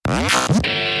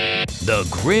The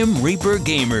Grim Reaper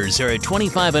Gamers are a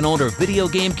 25 and older video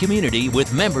game community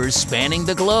with members spanning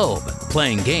the globe,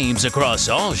 playing games across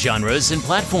all genres and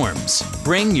platforms.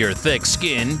 Bring your thick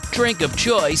skin, drink of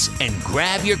choice, and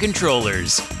grab your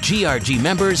controllers. GRG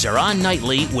members are on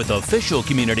nightly with official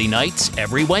community nights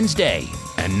every Wednesday.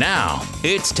 And now,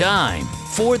 it's time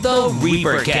for the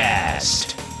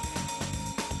Reapercast.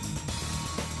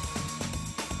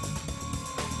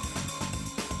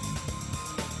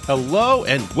 Hello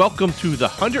and welcome to the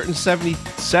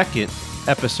 172nd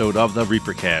episode of the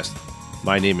Reapercast.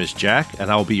 My name is Jack and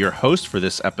I'll be your host for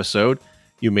this episode.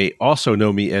 You may also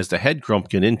know me as the head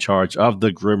grumpkin in charge of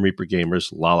the Grim Reaper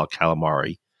Gamers, Lala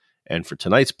Calamari. And for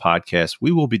tonight's podcast,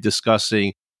 we will be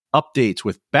discussing updates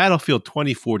with Battlefield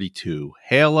 2042,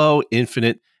 Halo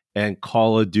Infinite, and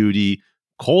Call of Duty,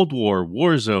 Cold War,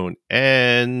 Warzone,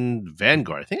 and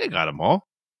Vanguard. I think I got them all.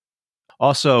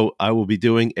 Also, I will be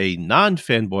doing a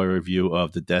non-fanboy review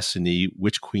of the Destiny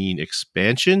Witch Queen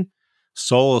expansion.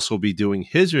 Solus will be doing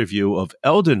his review of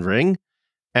Elden Ring.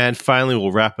 And finally,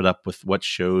 we'll wrap it up with what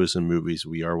shows and movies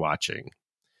we are watching.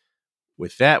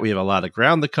 With that, we have a lot of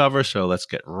ground to cover, so let's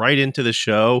get right into the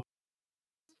show.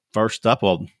 First up,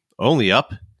 well, only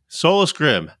up, Solus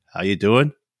Grim. How you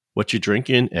doing? What you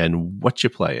drinking? And what you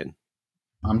playing?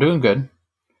 I'm doing good.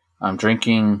 I'm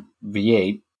drinking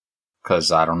V8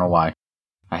 because I don't know why.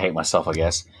 I hate myself, I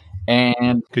guess.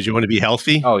 And because you want to be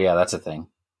healthy? Oh, yeah, that's a thing.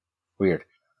 Weird.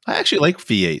 I actually like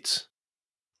V8s.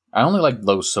 I only like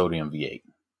low sodium V8.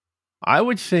 I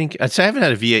would think, I haven't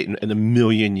had a V8 in a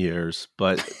million years,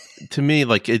 but to me,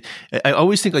 like I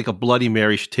always think like a Bloody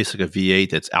Mary should taste like a V8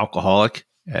 that's alcoholic,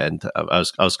 and I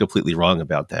was completely wrong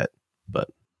about that. But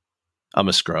I'm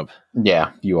a scrub.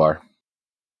 Yeah, you are.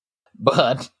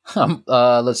 But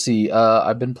let's see.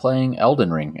 I've been playing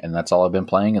Elden Ring, and that's all I've been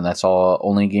playing, and that's all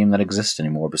only game that exists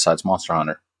anymore besides Monster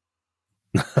Hunter.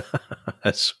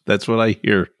 That's what I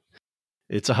hear.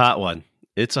 It's a hot one.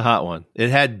 It's a hot one. It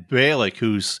had Balik,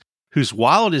 whose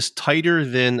wallet is tighter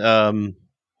than.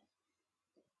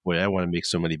 Boy, I want to make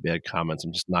so many bad comments.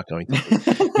 I'm just not going to.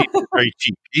 He's very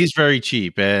cheap. He's very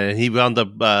cheap, and he wound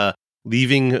up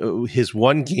leaving his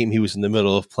one game he was in the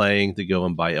middle of playing to go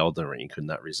and buy Elden Ring. Could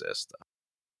not resist.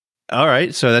 All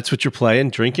right, so that's what you're playing,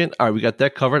 drinking. All right, we got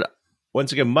that covered.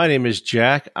 Once again, my name is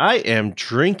Jack. I am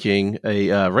drinking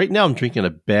right now I'm drinking a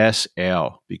Bass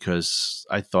Ale because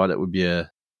I thought it would be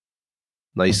a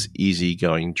nice,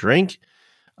 easy-going drink.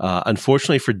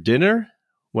 Unfortunately for dinner,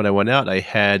 when I went out, I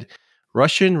had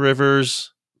Russian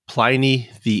River's Pliny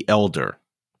the Elder,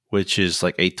 which is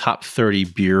like a top 30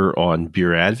 beer on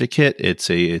Beer Advocate.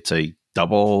 It's a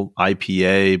double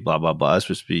IPA, blah, blah, blah. It's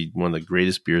supposed to be one of the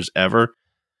greatest beers ever.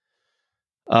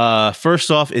 First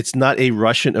off, it's not a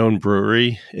Russian-owned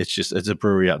brewery. It's a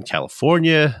brewery out in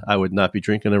California. I would not be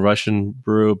drinking a Russian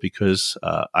brew because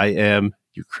I am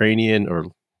Ukrainian, or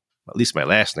at least my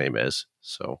last name is.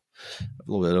 So a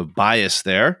little bit of bias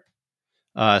there.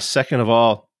 Second of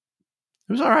all,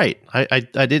 it was all right.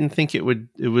 I didn't think it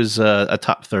was a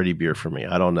top 30 beer for me.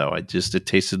 I don't know. It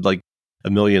tasted like a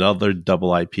million other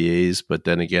double IPAs, but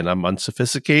then again, I'm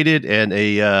unsophisticated and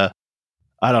I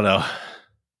don't know.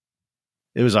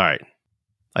 It was all right.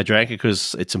 I drank it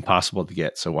because it's impossible to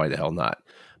get, so why the hell not?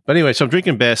 But anyway, so I'm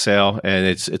drinking Bass Ale, and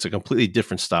it's a completely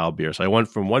different style beer. So I went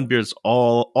from one beer that's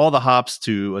all the hops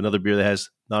to another beer that has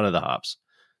none of the hops.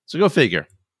 So go figure.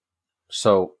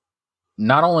 So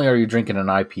not only are you drinking an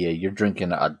IPA, you're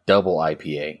drinking a double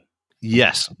IPA.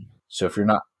 Yes. So if you're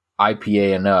not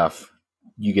IPA enough,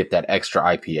 you get that extra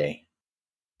IPA.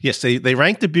 Yes, they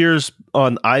rank the beers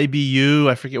on IBU.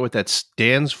 I forget what that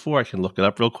stands for. I can look it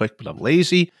up real quick, but I'm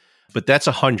lazy. But that's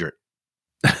 100.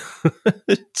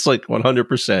 It's like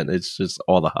 100%. It's just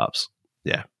all the hops.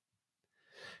 Yeah.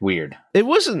 Weird. It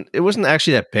wasn't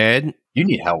actually that bad. You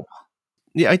need help.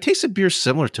 Yeah, I tasted beer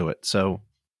similar to it. So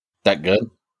that good?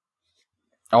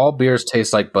 All beers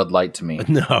taste like Bud Light to me.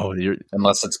 No,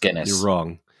 unless it's Guinness. You're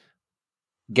wrong.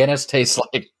 Guinness tastes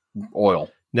like oil.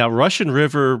 Now, Russian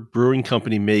River Brewing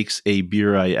Company makes a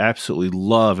beer I absolutely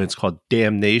love. And it's called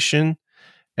Damnation.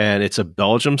 And it's a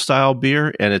Belgium-style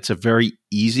beer. And it's a very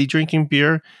easy drinking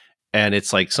beer. And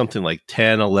it's like something like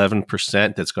 10,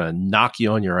 11% that's going to knock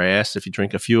you on your ass if you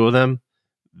drink a few of them.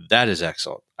 That is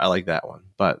excellent. I like that one.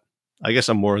 But I guess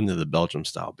I'm more into the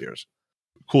Belgium-style beers.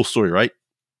 Cool story, right?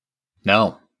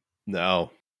 No.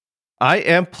 I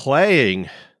am playing.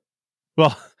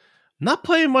 Well, not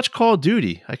playing much Call of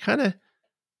Duty. I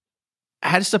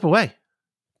had to step away.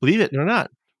 Believe it or not.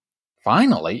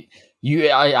 Finally.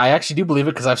 I actually do believe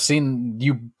it because I've seen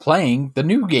you playing the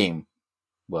new game.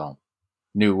 Well,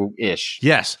 new-ish.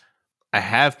 Yes. I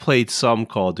have played some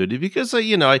Call of Duty because,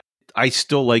 I I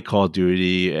still like Call of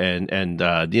Duty, and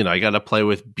I got to play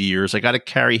with Beers. I got to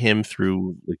carry him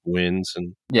through like wins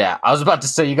and Yeah, I was about to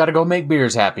say you got to go make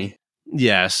Beers happy.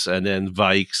 yes, and then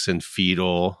Vikes and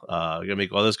Feudal. I got to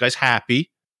make all those guys happy.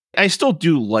 I still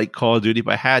do like Call of Duty,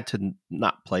 but I had to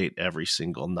not play it every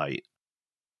single night.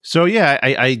 So yeah,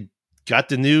 I got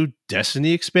the new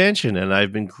Destiny expansion, and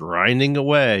I've been grinding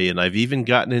away, and I've even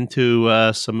gotten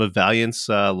into some of Valiant's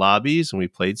lobbies, and we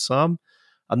played some.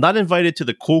 I'm not invited to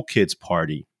the cool kids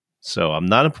party, so I'm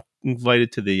not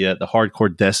invited to the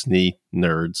hardcore Destiny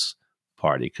nerds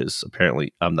party because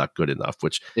apparently I'm not good enough,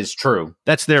 which is true.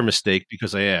 That's their mistake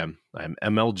because I'm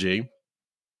MLG.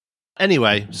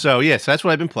 Anyway, so yes, that's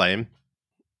what I've been playing.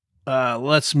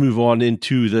 Let's move on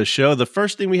into the show. The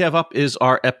first thing we have up is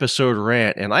our episode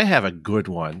rant, and I have a good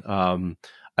one.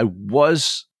 I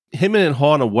was him and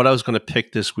hawing on what I was going to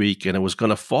pick this week, and it was going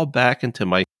to fall back into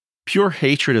my pure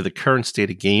hatred of the current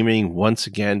state of gaming once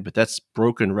again, but that's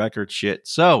broken record shit.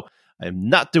 So I'm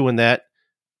not doing that.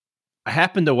 I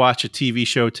happened to watch a TV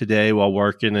show today while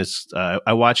working.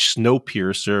 I watched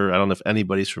Snowpiercer. I don't know if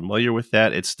anybody's familiar with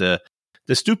that. It's the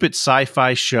stupid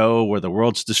sci-fi show where the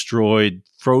world's destroyed,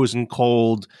 frozen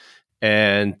cold,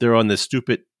 and they're on this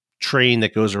stupid train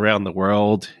that goes around the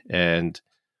world. And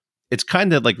it's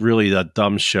kind of like really a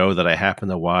dumb show that I happen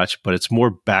to watch, but it's more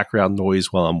background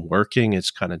noise while I'm working.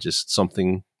 It's kind of just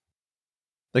something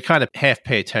that kind of half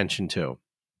pay attention to.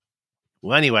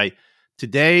 Well, anyway,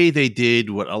 today they did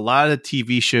what a lot of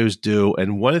TV shows do,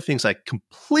 and one of the things I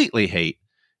completely hate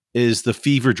is the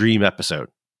Fever Dream episode,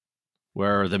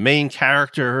 where the main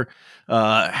character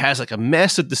has like a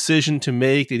massive decision to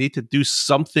make. They need to do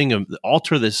something and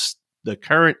alter the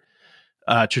current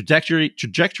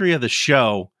trajectory of the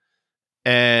show.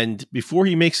 And before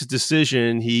he makes a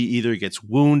decision, he either gets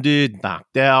wounded,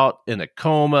 knocked out, in a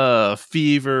coma,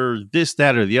 fever, this,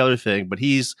 that, or the other thing. But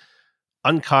he's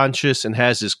unconscious and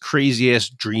has this crazy ass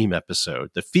dream episode,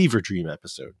 the Fever Dream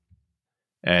episode.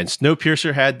 And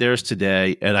Snowpiercer had theirs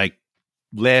today, and I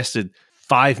lasted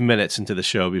 5 minutes into the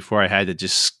show before I had to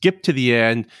just skip to the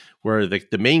end where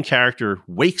the main character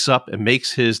wakes up and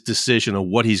makes his decision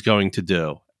on what he's going to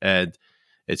do. And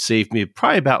it saved me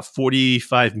probably about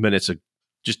 45 minutes of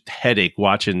just headache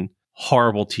watching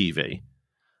horrible TV.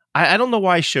 I don't know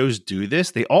why shows do this.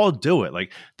 They all do it.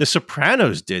 Like The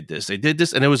Sopranos did this. They did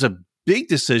this, and it was a big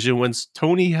decision when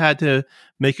Tony had to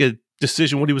make a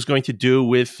decision what he was going to do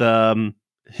with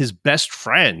his best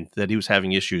friend that he was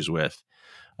having issues with.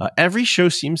 Every show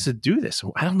seems to do this.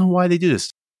 I don't know why they do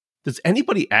this. Does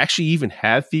anybody actually even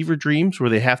have fever dreams where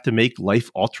they have to make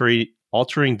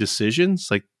life-altering decisions?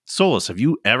 Like, Solus, have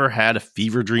you ever had a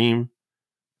fever dream,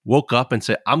 woke up and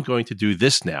said, I'm going to do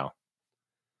this now?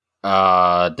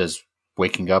 Does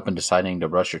waking up and deciding to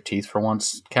brush your teeth for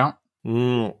once count?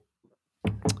 No.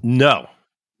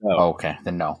 Oh, okay,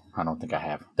 then no. I don't think I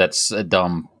have. That's a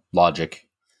dumb logic.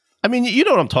 I mean, you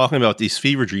know what I'm talking about, these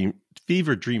fever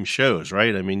dream shows,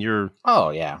 right? I mean,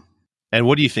 Oh, yeah. And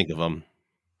what do you think of them?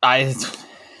 I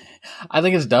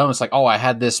think it's dumb. It's like, oh, I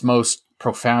had this most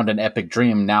profound and epic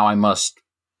dream. Now I must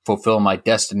fulfill my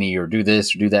destiny or do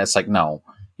this or do that. It's like, no,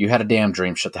 you had a damn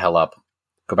dream. Shut the hell up.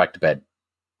 Go back to bed.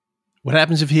 What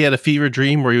happens if he had a fever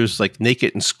dream where he was like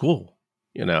naked in school?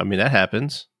 You know, I mean, that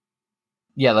happens.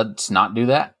 Yeah, let's not do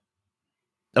that.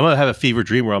 I'm going to have a fever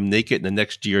dream where I'm naked in the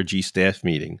next GRG staff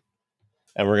meeting.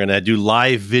 And we're going to do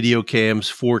live video cams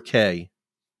 4K.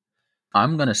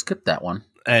 I'm going to skip that one.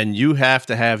 And you have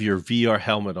to have your VR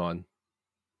helmet on.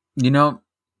 You know,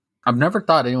 I've never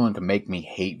thought anyone could make me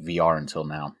hate VR until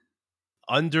now.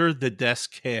 Under the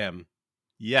desk cam.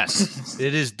 Yes,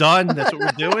 it is done. That's what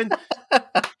we're doing.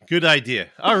 Good idea.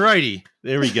 All righty.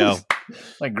 There we go.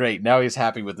 Like, great. Now he's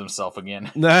happy with himself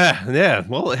again. Yeah.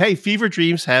 Well, hey, fever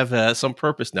dreams have some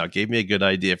purpose now. Gave me a good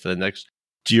idea for the next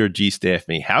GRG staff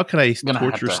meeting. How can I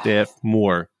torture staff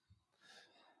more?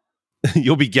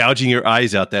 You'll be gouging your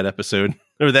eyes out that episode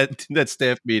or that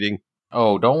staff meeting.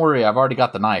 Oh, don't worry. I've already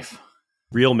got the knife.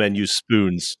 Real men use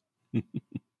spoons. Well,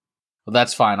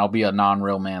 that's fine. I'll be a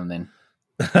non-real man then.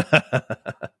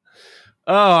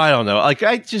 Oh, I don't know. Like,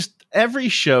 every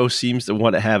show seems to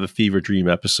want to have a fever dream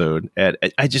episode, and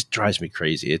it just drives me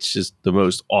crazy. It's just the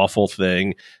most awful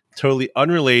thing, totally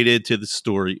unrelated to the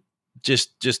story.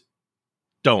 Just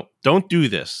don't do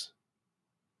this.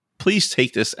 Please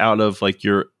take this out of like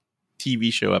your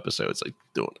TV show episodes. Like,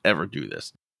 don't ever do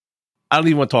this. I don't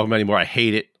even want to talk about it anymore. I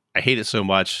hate it. I hate it so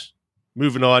much.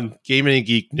 Moving on, Gaming and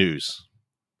Geek news.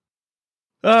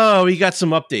 Oh, we got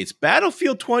some updates.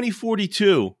 Battlefield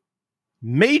 2042.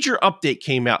 Major update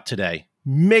came out today.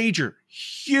 Major,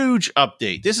 huge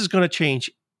update. This is going to change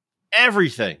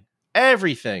everything.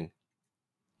 Everything.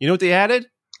 You know what they added?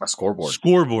 A scoreboard.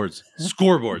 Scoreboards.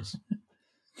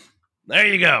 There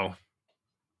you go.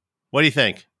 What do you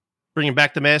think? Bringing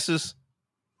back the masses?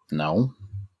 No.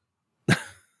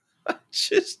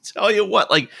 Just tell you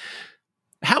what, like,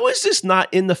 how is this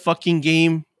not in the fucking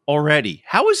game already?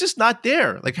 How is this not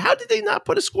there? Like, how did they not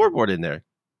put a scoreboard in there?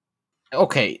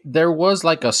 Okay, there was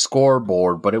like a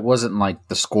scoreboard, but it wasn't like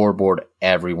the scoreboard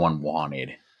everyone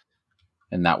wanted.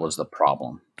 And that was the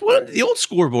problem. What, the old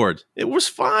scoreboard, it was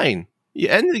fine. You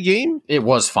end the game? It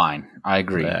was fine. I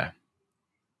agree. Yeah.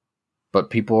 But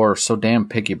people are so damn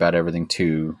picky about everything,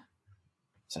 too.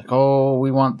 It's like, oh,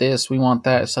 we want this, we want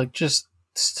that. It's like, just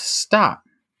stop.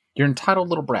 You're entitled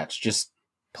little brats. Just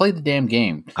play the damn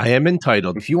game. I am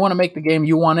entitled. If you want to make the game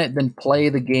you want it, then play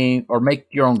the game or make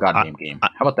your own goddamn game. How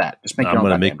about that? Just make your own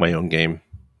goddamn game. I'm going to make my own game.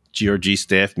 GRG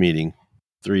staff meeting,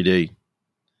 3D.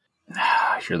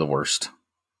 You're the worst.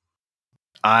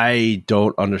 I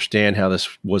don't understand how this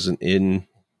wasn't in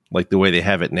like the way they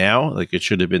have it now. Like it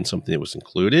should have been something that was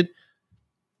included.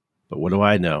 But what do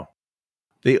I know?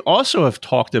 They also have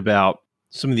talked about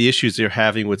some of the issues they're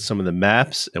having with some of the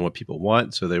maps and what people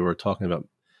want. So they were talking about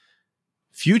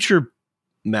future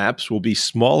maps will be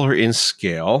smaller in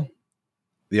scale.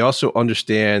 They also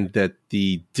understand that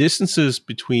the distances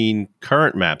between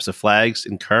current maps, the flags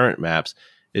in current maps,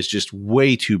 is just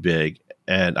way too big.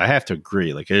 And I have to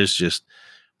agree. Like it's just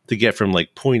to get from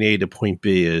like point A to point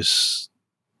B is,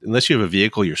 unless you have a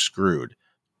vehicle, you're screwed.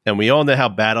 And we all know how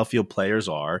Battlefield players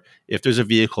are. If there's a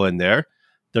vehicle in there,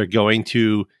 they're going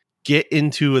to get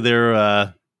into their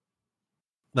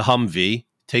the Humvee,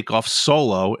 take off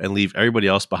solo, and leave everybody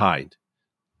else behind.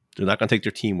 They're not going to take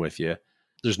their team with you.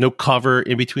 There's no cover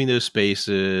in between those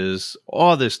spaces,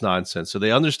 all this nonsense. So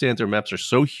they understand their maps are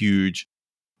so huge,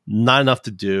 not enough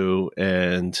to do,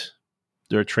 and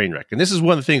they're a train wreck. And this is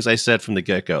one of the things I said from the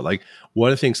get-go. Like, one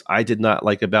of the things I did not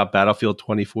like about Battlefield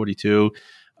 2042,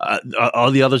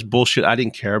 all the others bullshit I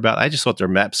didn't care about. I just thought their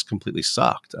maps completely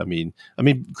sucked. I mean,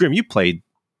 Grim, you played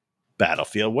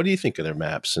Battlefield. What do you think of their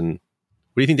maps, and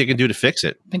what do you think they can do to fix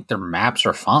it? I think their maps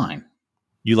are fine.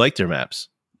 You like their maps?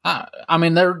 I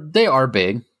mean, they are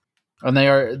big, and they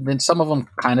are. Then some of them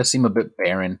kind of seem a bit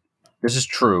barren. This is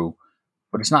true,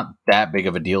 but it's not that big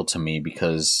of a deal to me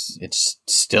because it's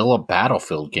still a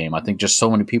Battlefield game. I think just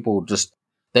so many people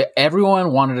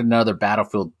everyone wanted another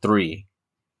Battlefield 3,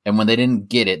 and when they didn't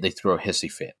get it, they threw a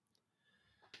hissy fit.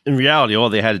 In reality, all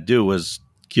they had to do was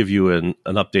give you an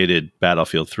updated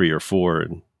Battlefield 3 or 4,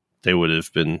 and they would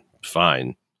have been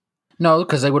fine. No,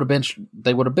 because they would have bitched.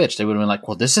 They would have been like,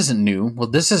 well, this isn't new. Well,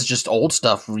 this is just old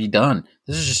stuff redone.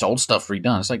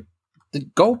 It's like,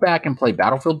 go back and play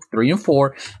Battlefield 3 and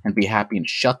 4 and be happy and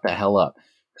shut the hell up.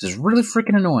 Because it's really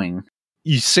freaking annoying.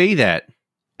 You say that,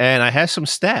 and I have some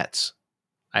stats.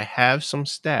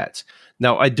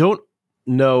 Now, I don't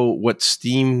know what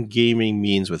Steam gaming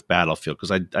means with Battlefield,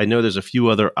 because I know there's a few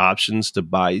other options to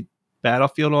buy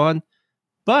Battlefield on.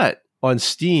 But on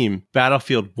Steam,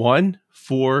 Battlefield 1,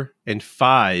 4, and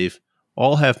 5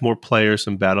 all have more players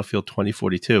than Battlefield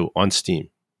 2042 on Steam.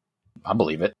 I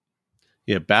believe it.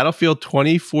 Yeah, Battlefield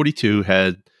 2042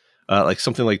 had like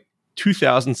something like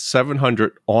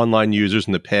 2,700 online users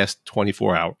in the past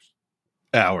 24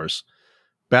 hours.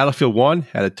 Battlefield 1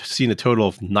 had seen a total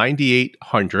of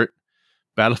 9,800.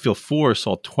 Battlefield 4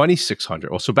 saw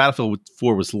 2,600. Well, so Battlefield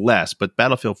 4 was less, but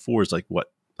Battlefield 4 is like, what,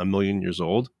 a million years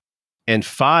old? And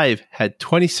 5 had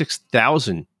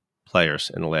 26,000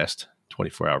 players in the last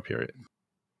 24-hour period.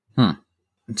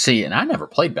 See, and I never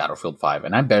played Battlefield 5,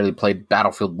 and I barely played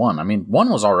Battlefield 1. I mean, 1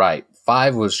 was all right.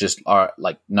 5 was just,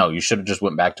 like, no, you should have just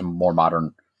went back to more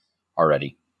modern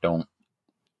already. Don't.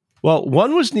 Well,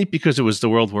 1 was neat because it was the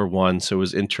World War I, so it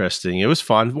was interesting. It was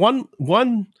fun. One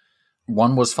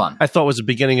was fun. I thought was the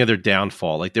beginning of their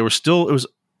downfall. Like, it was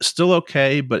still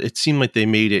okay, but it seemed like they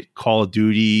made it Call of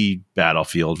Duty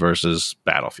Battlefield versus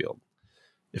Battlefield,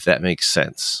 if that makes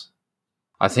sense.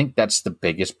 I think that's the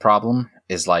biggest problem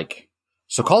is like,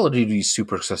 so Call of Duty is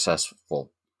super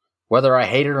successful. Whether I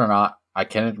hate it or not, I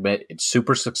can admit it's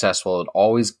super successful. It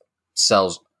always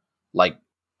sells like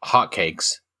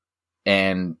hotcakes.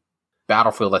 And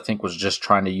Battlefield, I think, was just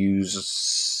trying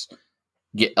to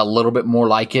get a little bit more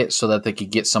like it so that they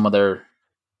could get some of their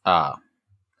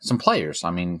some players.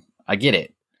 I mean, I get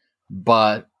it.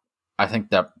 But I think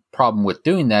the problem with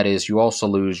doing that is you also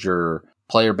lose your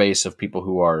player base of people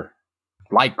who are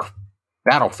like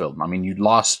Battlefield. I mean, you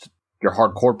lost your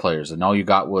hardcore players, and all you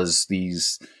got was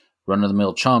these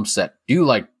run-of-the-mill chumps that do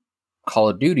like Call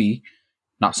of Duty,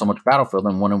 not so much Battlefield.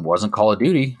 And when it wasn't Call of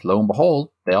Duty, lo and behold,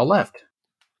 they all left.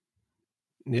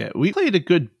 Yeah, we played a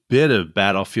good bit of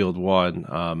Battlefield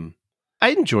 1. I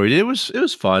enjoyed it. It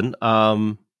was fun.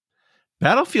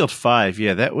 Battlefield 5,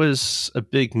 yeah, that was a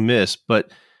big miss,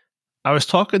 but I was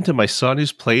talking to my son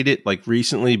who's played it like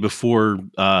recently before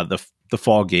the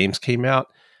fall games came out,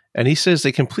 and he says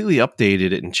they completely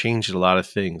updated it and changed a lot of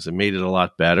things and made it a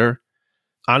lot better.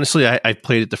 Honestly, I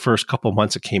played it the first couple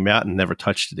months it came out and never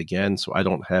touched it again, so I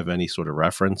don't have any sort of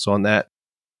reference on that.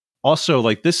 Also,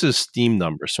 like, this is Steam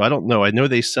numbers, so I don't know. I know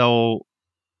they sell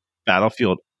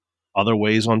Battlefield other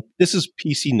ways on. This is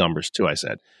PC numbers too.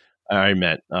 I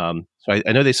meant. So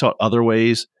I know they sell it other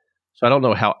ways. So I don't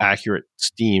know how accurate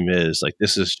Steam is. Like,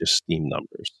 this is just Steam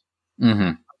numbers.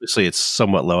 Mm-hmm. Obviously, it's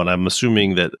somewhat low, and I'm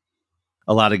assuming that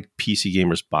a lot of PC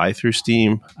gamers buy through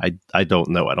Steam. I don't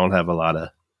know. I don't have a lot of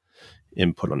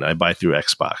input on that. I buy through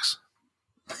Xbox.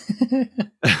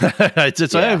 I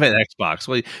have an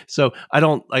Xbox, so I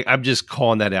don't like. I'm just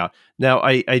calling that out. Now,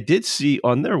 I did see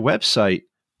on their website,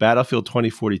 Battlefield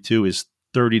 2042 is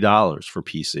 $30 for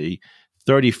PC,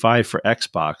 $35 for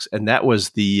Xbox, and that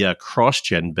was the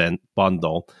cross-gen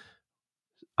bundle.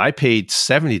 I paid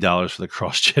 $70 for the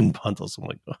cross-gen bundles. I'm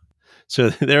like, oh. So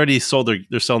they already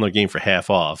they're selling their game for half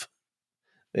off.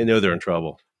 They know they're in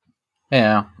trouble.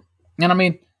 Yeah, and I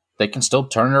mean, they can still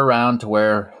turn it around to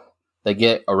where they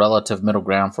get a relative middle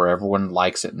ground for everyone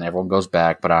likes it and everyone goes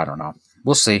back, but I don't know.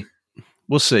 We'll see.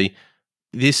 We'll see.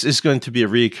 This is going to be a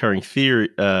recurring thing,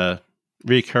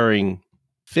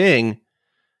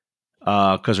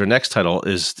 because our next title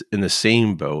is in the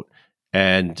same boat.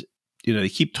 And, they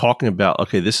keep talking about,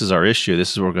 okay, this is our issue.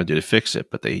 This is what we're going to do to fix it.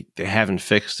 But they haven't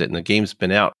fixed it. And the game's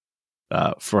been out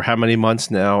for how many months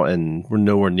now? And we're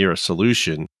nowhere near a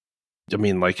solution. I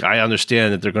mean, like, I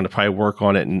understand that they're going to probably work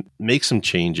on it and make some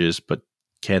changes, but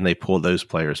can they pull those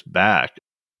players back?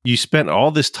 You spent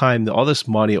all this time, all this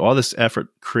money, all this effort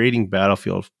creating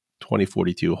Battlefield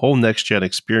 2042, a whole next-gen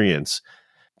experience,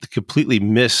 to completely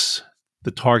miss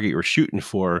the target you're shooting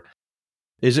for.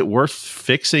 Is it worth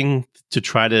fixing to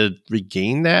try to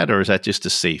regain that, or is that just a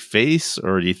safe face,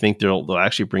 or do you think they'll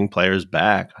actually bring players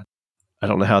back? I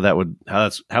don't know how that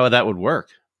would work.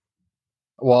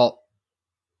 Well,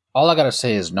 all I gotta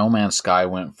say is No Man's Sky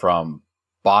went from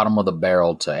bottom of the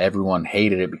barrel to everyone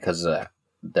hated it because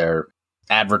their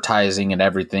advertising and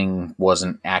everything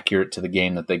wasn't accurate to the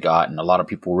game that they got, and a lot of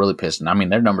people were really pissed. And I mean,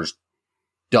 their numbers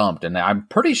dumped, and I'm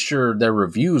pretty sure their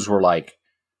reviews were like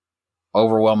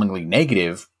overwhelmingly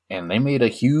negative, and they made a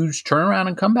huge turnaround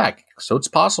and comeback. So it's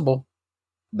possible.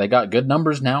 They got good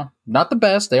numbers now. Not the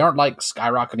best. They aren't like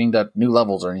skyrocketing to new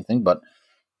levels or anything, but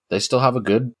they still have a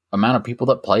good amount of people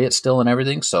that play it still and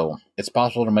everything. So it's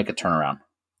possible to make a turnaround.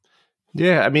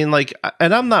 Yeah, I mean, like,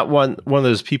 and I'm not one of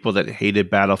those people that hated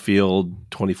Battlefield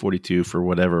 2042 for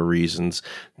whatever reasons.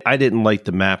 I didn't like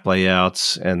the map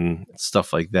layouts and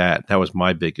stuff like that. That was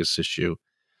my biggest issue.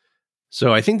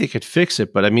 So I think they could fix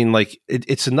it, but I mean, like,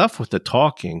 it's enough with the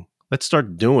talking. Let's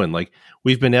start doing. Like,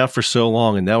 we've been out for so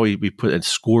long, and now we put a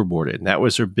scoreboard in. That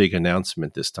was their big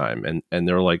announcement this time, and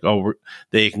they're like,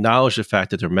 they acknowledge the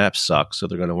fact that their maps suck, so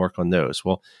they're going to work on those.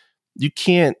 Well, you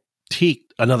can't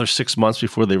take another 6 months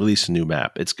before they release a new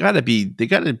map. They got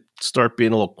to start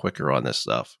being a little quicker on this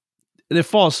stuff. And it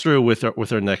falls through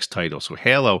with our next title. So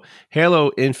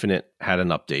Halo Infinite had an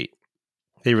update.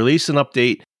 They released an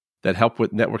update that helped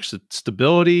with network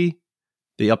stability.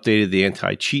 They updated the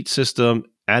anti-cheat system,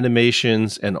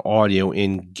 animations, and audio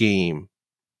in game.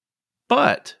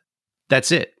 But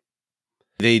that's it.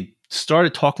 They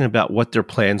started talking about what their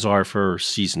plans are for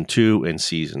Season 2 and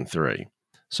Season 3.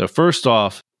 So first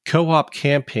off, co-op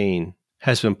campaign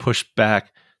has been pushed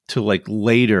back to like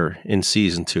later in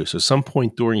Season 2. So some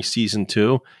point during Season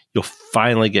 2, you'll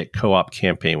finally get co-op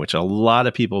campaign, which a lot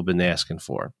of people have been asking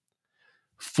for.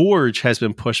 Forge has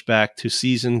been pushed back to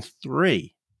Season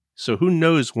 3. So who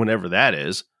knows whenever that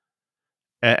is.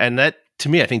 And that, to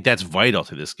me, I think that's vital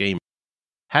to this game.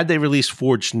 Had they released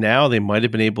Forge now, they might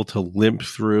have been able to limp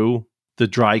through the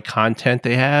dry content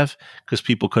they have, because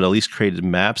people could at least create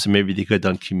maps, and maybe they could have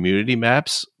done community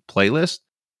maps playlist.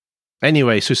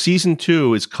 Anyway, so Season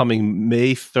 2 is coming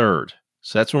May 3rd.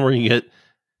 So that's when we're going to get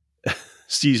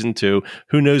Season 2.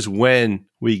 Who knows when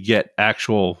we get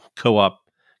actual co-op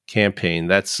campaign.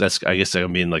 That's I guess that'll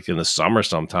be in the summer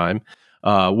sometime.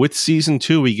 With Season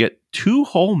 2, we get 2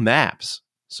 whole maps.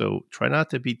 So try not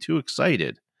to be too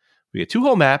excited. We get 2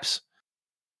 whole maps.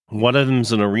 One of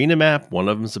them's an arena map. One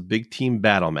of them's a big team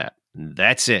battle map.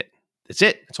 That's it.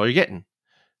 That's all you're getting.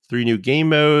 3 new game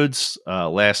modes.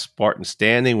 Last Spartan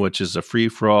Standing, which is a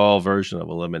free-for-all version of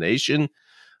Elimination.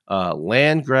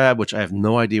 Land Grab, which I have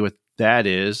no idea what that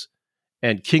is.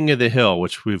 And King of the Hill,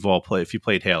 which we've all played. If you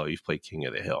played Halo, you've played King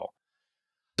of the Hill.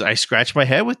 I scratch my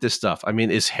head with this stuff. I mean,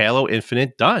 is Halo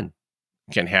Infinite done?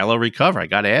 can Halo recover? I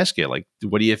got to ask you, like,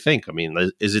 what do you think? I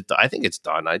mean, is it? I think it's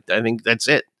done. I think that's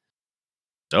it.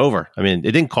 It's over. I mean,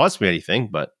 it didn't cost me anything,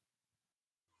 but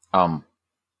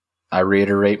I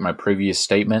reiterate my previous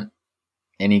statement.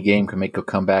 Any game can make a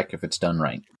comeback if it's done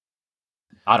right.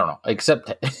 I don't know,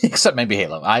 except maybe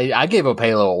Halo. I gave up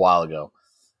Halo a while ago,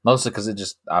 mostly because it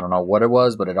just, I don't know what it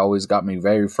was, but it always got me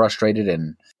very frustrated,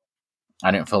 and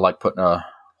I didn't feel like putting a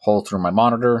hole through my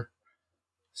monitor.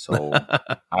 So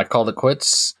I called it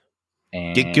quits.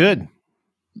 And get good.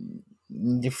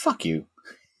 Fuck you.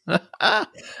 But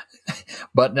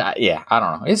yeah, I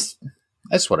don't know.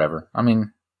 It's whatever. I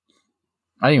mean,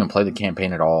 I didn't even play the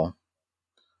campaign at all.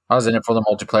 I was in it for the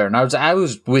multiplayer, and I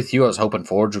was with you. I was hoping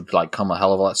Forge would like come a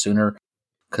hell of a lot sooner,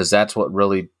 because that's what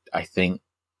really, I think,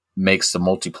 makes the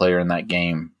multiplayer in that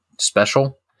game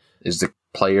special, is the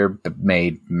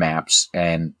player-made maps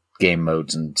and game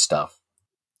modes and stuff.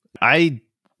 I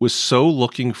was so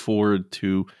looking forward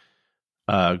to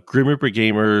Grim Reaper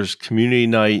Gamers Community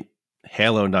Night,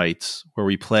 Halo Nights, where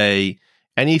we play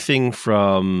anything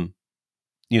from,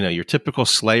 your typical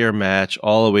Slayer match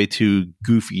all the way to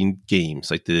goofy games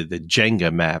like the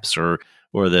Jenga maps or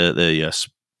the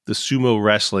sumo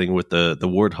wrestling with the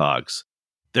warthogs.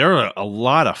 They're a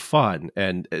lot of fun,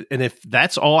 and if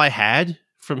that's all I had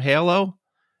from Halo,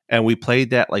 and we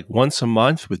played that like once a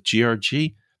month with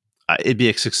GRG, it'd be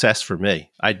a success for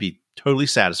me. I'd be totally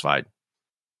satisfied.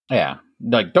 Yeah,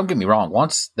 like, don't get me wrong.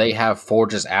 Once they have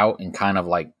Forges out and kind of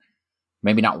like,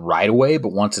 maybe not right away,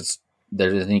 but once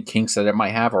there's any kinks that it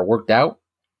might have are worked out,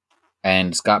 and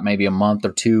it's got maybe a month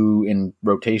or two in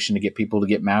rotation to get people to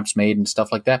get maps made and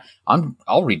stuff like that,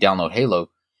 I'll re-download Halo.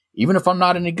 Even if I'm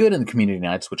not any good in the community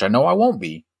nights, which I know I won't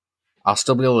be, I'll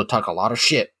still be able to talk a lot of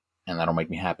shit, and that'll make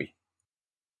me happy.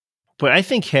 But I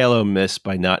think Halo missed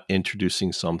by not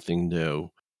introducing something new.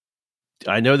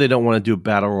 I know they don't want to do a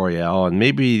battle royale, and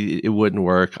maybe it wouldn't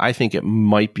work. I think it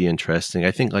might be interesting.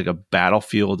 I think like a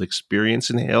Battlefield experience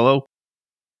in Halo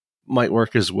might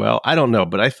work as well. I don't know,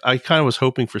 but I kind of was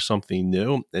hoping for something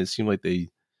new. And it seemed like they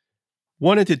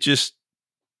wanted to just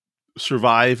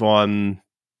survive on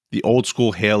the old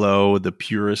school Halo, the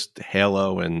purest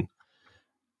Halo, and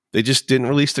they just didn't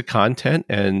release the content,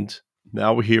 and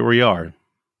now here we are.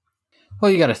 Well,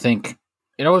 you got to think,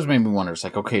 it always made me wonder, it's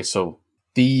like, okay, so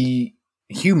the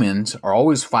humans are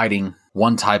always fighting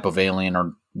one type of alien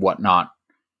or whatnot,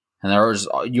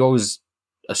 and you always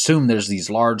assume there's these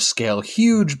large scale,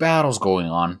 huge battles going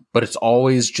on, but it's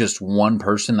always just one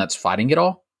person that's fighting it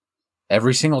all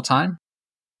every single time.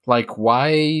 Like,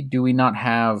 why do we not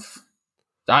have,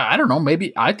 I don't know,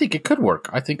 maybe, I think it could work.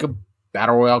 I think a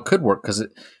battle royale could work, because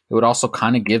it would also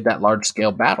kind of give that large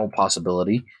scale battle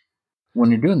possibility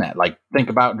when you're doing that. Like, think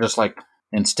about just like,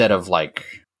 instead of like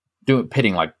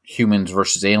pitting like humans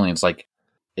versus aliens, like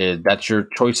that's your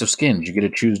choice of skins. You get to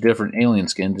choose different alien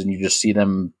skins, and you just see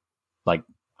them like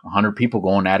 100 people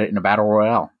going at it in a battle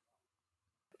royale.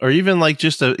 Or even like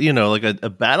just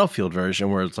a Battlefield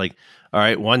version where it's like, all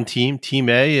right, one team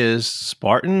A is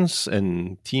Spartans,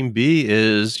 and team B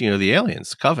is, the aliens,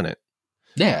 the Covenant.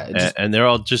 Yeah. And they're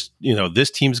all just,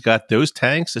 this team's got those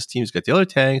tanks, this team's got the other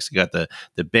tanks, they got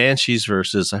the Banshees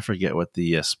versus, I forget what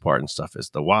the Spartan stuff is,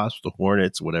 the Wasps, the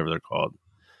Hornets, whatever they're called.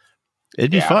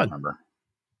 It'd be fun.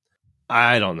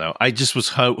 I don't know. I just was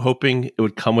hoping it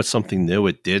would come with something new.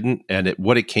 It didn't. And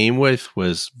what it came with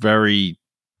was very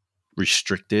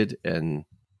restricted, and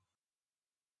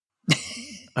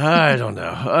I don't know.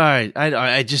 All right.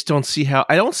 I just don't see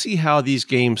how these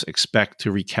games expect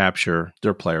to recapture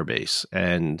their player base,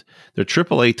 and their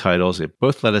AAA titles. They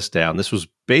both let us down. This was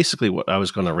basically what I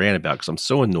was going to rant about, because I'm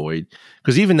so annoyed.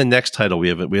 Because even the next title, we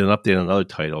have an update on another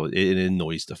title. It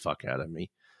annoys the fuck out of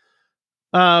me.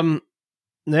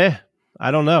 I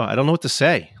don't know. I don't know what to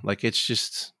say. Like, it's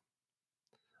just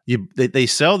they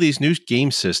sell these new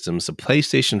game systems, the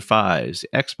PlayStation 5s, the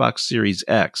Xbox Series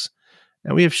X,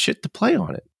 and we have shit to play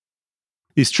on it.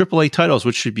 These AAA titles,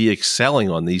 which should be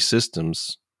excelling on these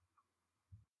systems,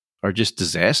 are just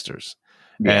disasters.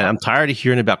 Yeah. And I'm tired of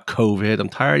hearing about COVID. I'm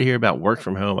tired of hearing about work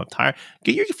from home. I'm tired.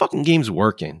 Get your fucking games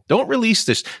working. Don't release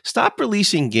this. Stop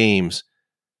releasing games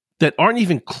that aren't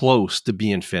even close to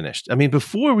being finished. I mean,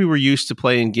 before we were used to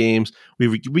playing games,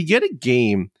 we get a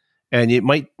game and it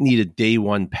might need a day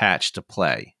one patch to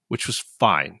play, which was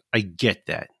fine. I get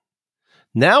that.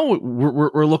 Now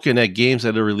we're looking at games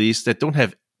that are released that don't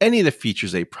have any of the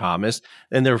features they promised,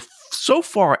 and they're so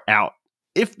far out.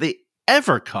 If they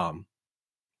ever come,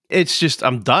 it's just,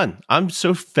 I'm done. I'm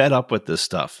so fed up with this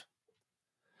stuff.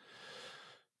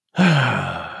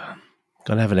 Gonna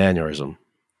have an aneurysm.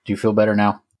 Do you feel better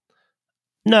now?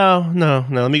 No.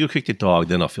 Let me go kick the dog,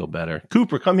 then I'll feel better.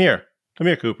 Cooper, come here. Come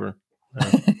here, Cooper.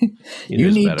 You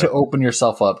need to open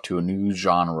yourself up to a new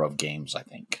genre of games, I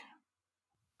think.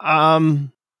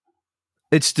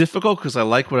 It's difficult because I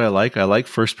like what I like. I like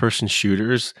first-person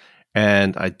shooters,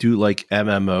 and I do like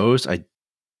MMOs. I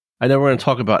know we're going to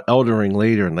talk about Elden Ring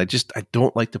later, and I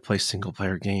don't like to play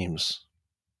single-player games.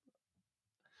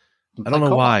 I don't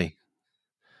know why.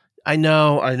 I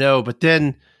know, but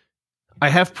then I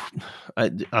have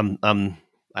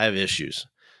issues.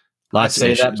 Lots of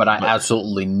issues, but I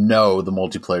absolutely know the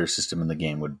multiplayer system in the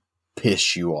game would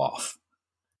piss you off.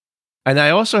 And I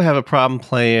also have a problem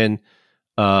playing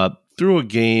through a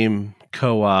game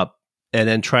co-op and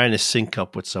then trying to sync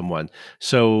up with someone.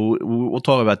 So we'll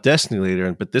talk about Destiny later,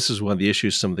 but this is one of the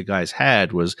issues some of the guys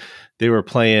had was they were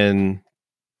playing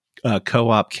a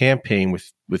co-op campaign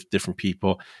with different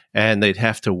people, and they'd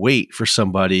have to wait for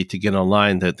somebody to get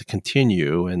online to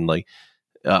continue. And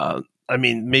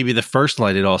maybe the first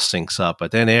night it all syncs up,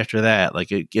 but then after that,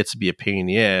 it gets to be a pain in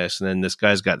the ass. And then this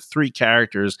guy's got 3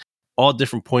 characters, all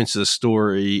different points of the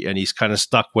story, and he's kind of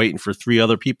stuck waiting for 3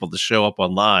 other people to show up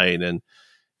online, and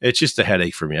it's just a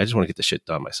headache for me. I just want to get the shit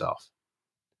done myself.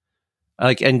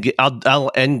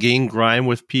 I'll end game grind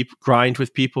with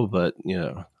people, but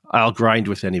I'll grind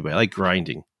with anybody. I like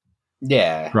grinding.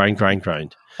 Yeah,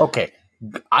 grind. Okay,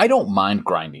 I don't mind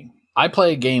grinding. I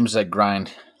play games that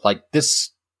grind like this.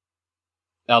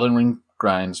 Elden Ring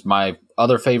grinds. My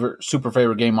other super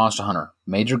favorite game, Monster Hunter.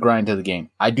 Major grind to the game.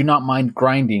 I do not mind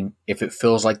grinding if it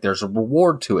feels like there's a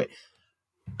reward to it.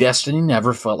 Destiny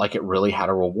never felt like it really had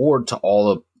a reward to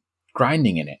all the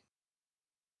grinding in it.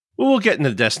 Well, we'll get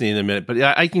into Destiny in a minute, but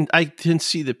I can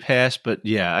see the past, but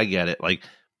yeah, I get it.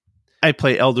 I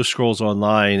play Elder Scrolls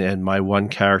Online, and my one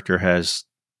character has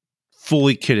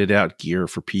fully kitted out gear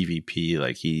for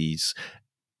PvP. He's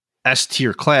S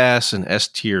tier class and S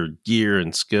tier gear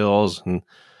and skills, and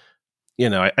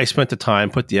I spent the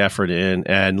time, put the effort in,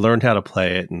 and learned how to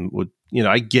play it. And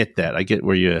I get that. I get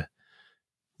where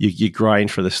you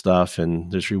grind for the stuff,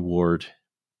 and there's reward.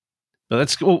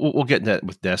 But we'll get into that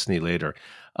with Destiny later.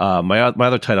 My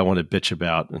other title I want to bitch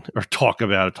about or talk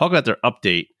about their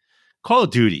update, Call of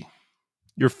Duty.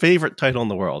 Your favorite title in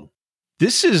the world.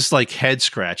 This is head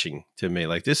scratching to me.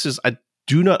 I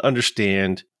do not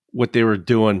understand what they were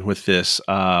doing with this.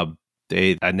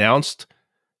 They announced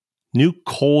new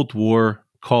Cold War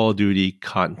Call of Duty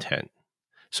content.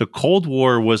 So Cold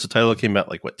War was the title that came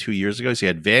out 2 years ago. So you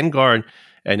had Vanguard,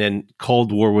 and then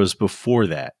Cold War was before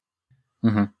that.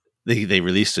 Mm-hmm. They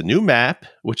released a new map,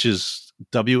 which is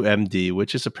WMD,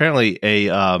 which is apparently a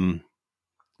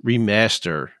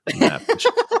remaster map.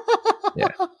 Yeah,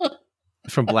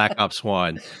 from Black Ops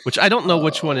 1, which I don't know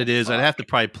which one it is. I'd have to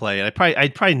probably play it.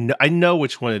 I know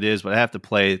which one it is, but I have to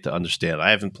play it to understand.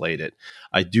 I haven't played it.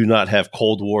 I do not have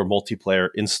Cold War multiplayer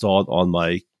installed on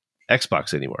my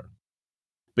Xbox anymore.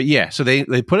 But yeah, so they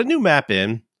put a new map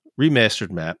in,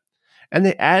 remastered map, and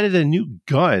they added a new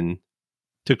gun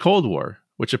to Cold War,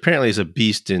 which apparently is a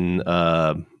beast in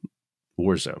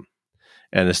Warzone.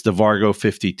 And it's the Vargo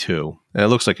 52. And it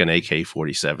looks like an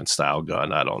AK-47 style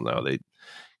gun. I don't know.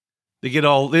 They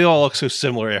all look so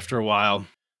similar after a while.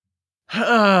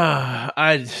 Why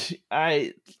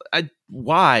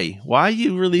are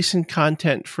you releasing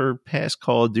content for past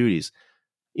Call of Duties?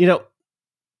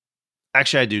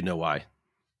 Actually, I do know why.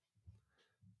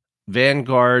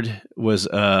 Vanguard was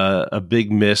a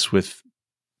big miss with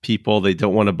people. They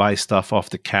don't want to buy stuff off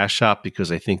the cash shop because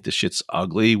they think the shit's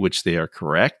ugly, which they are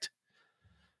correct.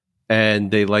 And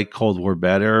they like Cold War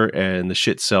better, and the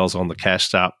shit sells on the cash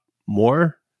shop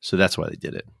more. So that's why they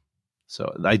did it.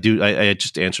 So I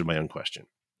just answered my own question.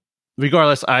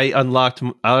 Regardless, I unlocked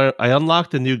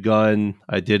a new gun.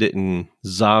 I did it in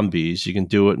Zombies. You can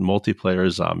do it in multiplayer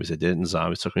Zombies. I did it in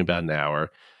Zombies. It took me about an hour.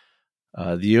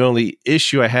 The only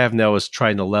issue I have now is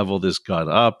trying to level this gun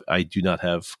up. I do not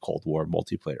have Cold War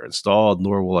multiplayer installed,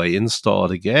 nor will I install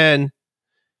it again.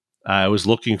 I was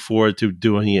looking forward to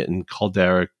doing it in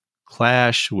Caldera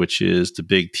Clash, which is the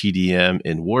big TDM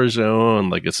in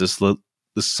Warzone. It's this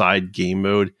side game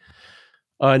mode.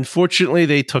 Unfortunately,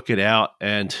 they took it out,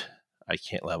 and I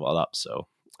can't level it up. So,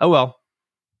 oh well.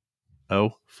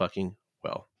 Oh fucking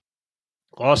well.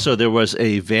 Also, there was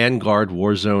a Vanguard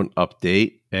Warzone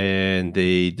update, and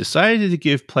they decided to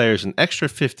give players an extra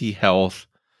 50 health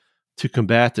to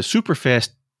combat the super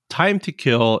fast time to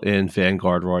kill in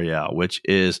Vanguard Royale, which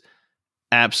is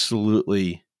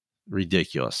absolutely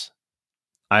ridiculous.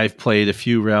 I've played a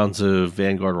few rounds of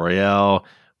Vanguard Royale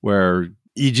where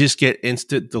you just get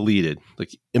instant deleted,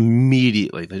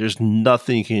 immediately. There's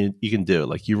nothing you can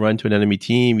do. You run to an enemy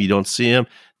team, you don't see them,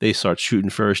 they start shooting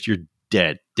first, you're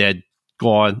dead,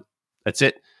 gone. That's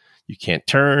it. You can't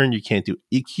turn. You can't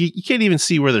even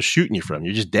see where they're shooting you from.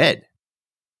 You're just dead.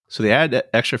 So they add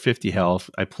extra 50 health.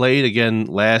 I played again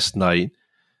last night.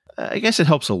 I guess it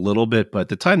helps a little bit, but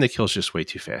the time they kill is just way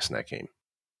too fast in that game.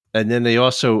 And then they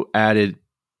also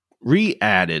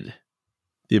re-added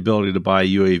the ability to buy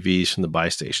UAVs from the buy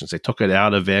stations. They took it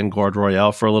out of Vanguard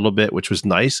Royale for a little bit, which was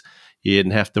nice. You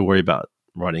didn't have to worry about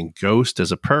running Ghost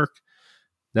as a perk.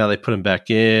 Now they put them back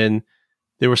in.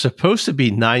 They were supposed to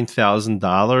be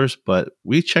 $9,000, but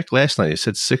we checked last night. It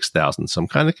said $6,000, so I'm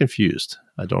kind of confused.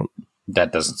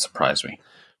 That doesn't surprise me.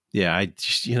 Yeah,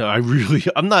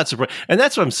 I'm not surprised. And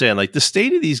that's what I'm saying. Like, the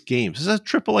state of these games, this is a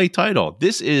AAA title.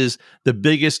 This is the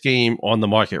biggest game on the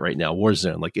market right now,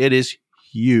 Warzone. Like, it is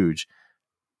huge.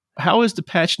 How is the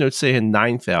patch note saying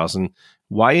 9,000?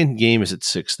 Why in game is it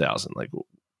 6,000? Like, what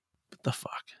the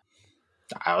fuck?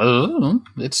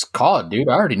 It's COD, dude.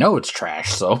 I already know it's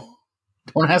trash, so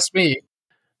don't ask me.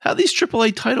 How these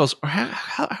AAA titles,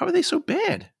 how are they so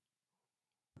bad?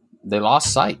 They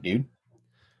lost sight, dude.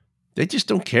 They just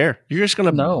don't care. You're just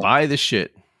going to buy the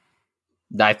shit.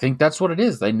 I think that's what it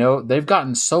is. They know they've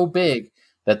gotten so big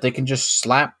that they can just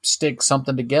slapstick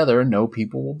something together and know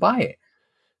people will buy it.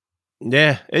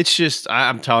 Yeah, it's just,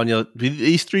 I'm telling you,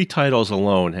 these three titles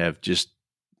alone have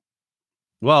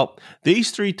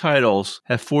these three titles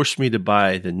have forced me to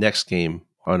buy the next game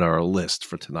on our list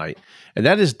for tonight. And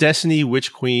that is Destiny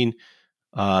Witch Queen,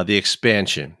 the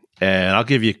expansion. And I'll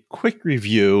give you a quick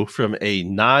review from a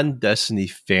non-Destiny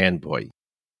fanboy.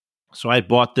 So I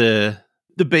bought the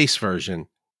base version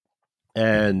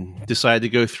and decided to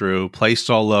go through, play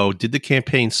solo, did the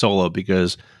campaign solo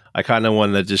because I kind of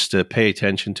wanted just to pay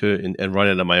attention to it and run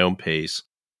it at my own pace.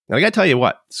 And I got to tell you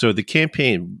what, so the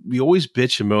campaign, we always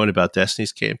bitch and moan about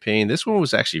Destiny's campaign. This one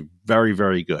was actually very,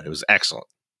 very good. It was excellent.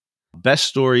 Best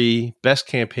story, best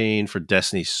campaign for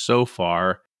Destiny so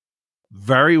far.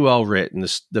 Very well written.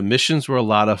 The missions were a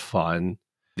lot of fun.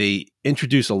 They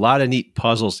introduce a lot of neat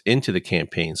puzzles into the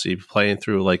campaign. So you're playing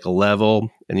through like a level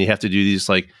and you have to do these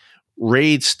like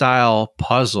raid style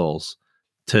puzzles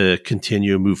to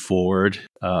continue to move forward.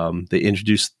 They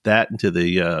introduced that into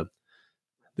the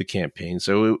campaign.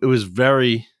 So it was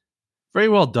very, very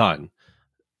well done.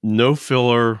 No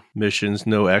filler missions,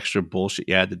 no extra bullshit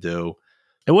you had to do.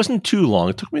 It wasn't too long.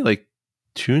 It took me like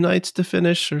 2 nights to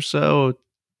finish or so.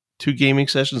 2 gaming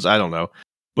sessions, I don't know.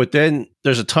 But then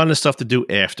there's a ton of stuff to do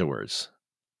afterwards.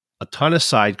 A ton of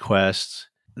side quests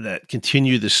that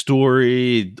continue the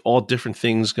story, all different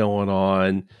things going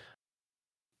on.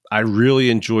 I really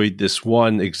enjoyed this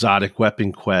one exotic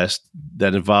weapon quest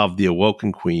that involved the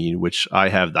Awoken Queen, which I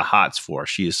have the hots for.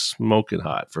 She is smoking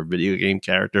hot for a video game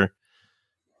character.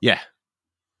 Yeah.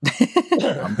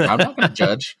 I'm not going to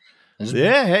judge.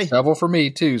 There's several for me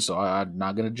too, so I'm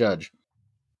not going to judge.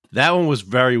 That one was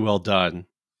very well done.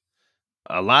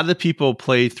 A lot of the people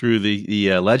played through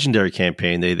the Legendary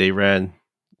campaign. They ran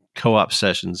co-op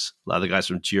sessions, a lot of the guys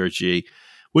from GRG,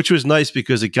 which was nice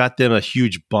because it got them a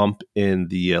huge bump in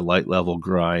the light level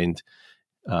grind.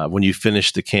 When you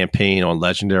finish the campaign on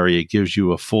Legendary, it gives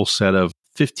you a full set of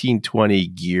 1520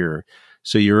 gear.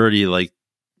 So you're already like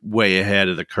way ahead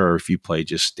of the curve if you play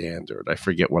just standard. I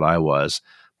forget what I was,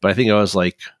 but I think I was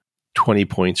like 20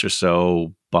 points or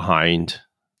so behind.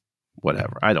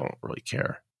 Whatever. I don't really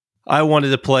care. I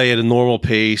wanted to play at a normal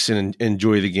pace and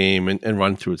enjoy the game and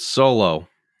run through it solo.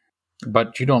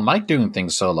 But you don't like doing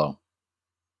things solo.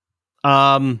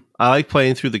 I like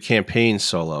playing through the campaign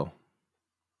solo.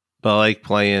 But I like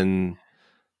playing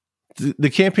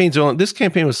the campaigns on. This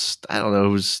campaign was, I don't know, it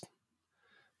was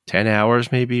 10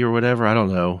 hours maybe or whatever. I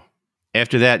don't know.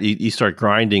 After that, you start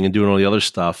grinding and doing all the other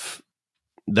stuff.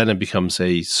 Then it becomes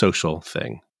a social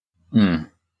thing.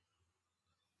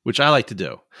 Which I like to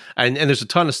do. And there's a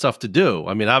ton of stuff to do.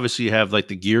 I mean, obviously you have like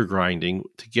the gear grinding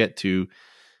to get to,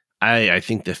 I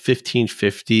think the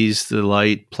 1550s, the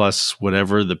light plus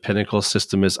whatever the pinnacle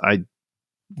system is. You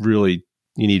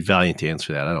need Valiant to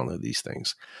answer that. I don't know these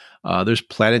things. There's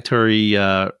planetary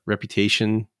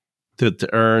reputation to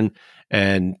earn.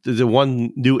 And the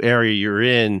one new area you're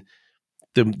in,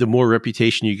 the more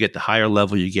reputation you get, the higher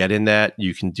level you get in that,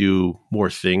 you can do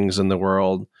more things in the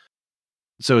world.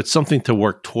 So it's something to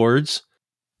work towards.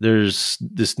 There's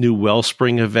this new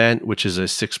Wellspring event, which is a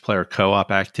 6-player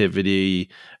co-op activity,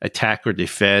 attack or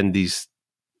defend these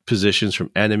positions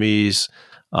from enemies,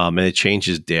 and it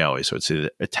changes daily. So it's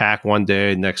attack one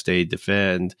day, next day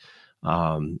defend,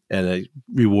 and it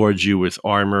rewards you with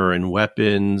armor and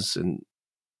weapons. And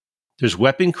there's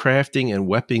weapon crafting and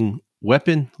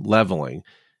weapon leveling.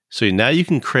 So now you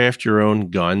can craft your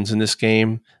own guns in this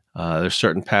game. There's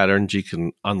certain patterns you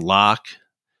can unlock.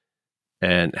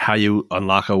 And how you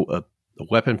unlock a The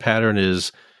weapon pattern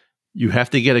is you have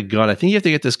to get a gun. I think you have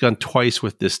to get this gun twice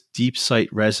with this deep sight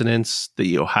resonance that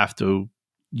you'll have to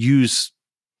use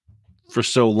for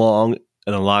so long. It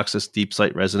unlocks this deep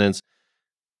sight resonance.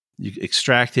 You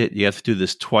extract it. You have to do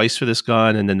this twice for this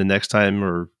gun, and then the next time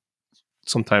or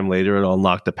sometime later, it'll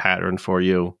unlock the pattern for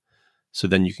you. So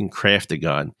then you can craft a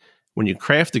gun. When you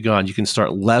craft a gun, you can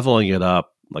start leveling it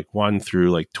up, like 1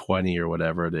 through like 20 or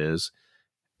whatever it is.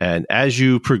 And as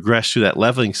you progress through that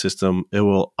leveling system, it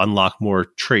will unlock more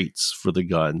traits for the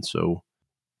gun. So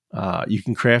you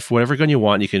can craft whatever gun you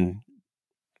want. You can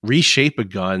reshape a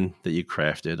gun that you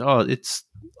crafted. Oh, it's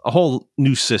a whole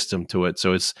new system to it.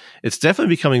 So it's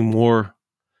definitely becoming more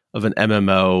of an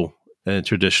MMO in a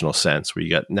traditional sense,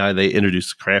 where now they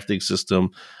introduced the crafting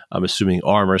system. I'm assuming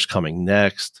armor's coming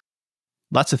next.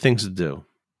 Lots of things to do.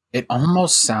 It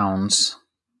almost sounds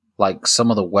like some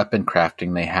of the weapon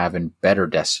crafting they have in Better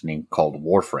Destiny called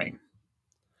Warframe.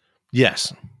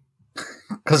 Yes.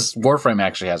 Because Warframe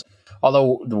actually has,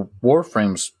 although the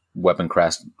Warframe's weapon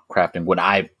crafting, when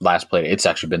I last played it, it's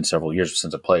actually been several years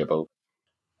since I played it, but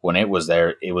when it was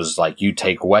there, it was like you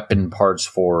take weapon parts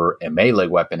for a melee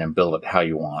weapon and build it how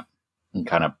you want and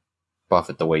kind of buff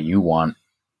it the way you want.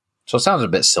 So it sounds a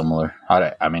bit similar.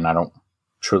 I mean, I don't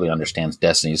truly understand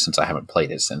Destiny since I haven't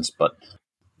played it since, but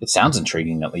it sounds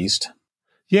intriguing at least.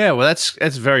 Yeah, well,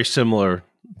 that's very similar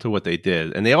to what they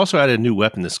did. And they also added a new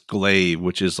weapon, this glaive,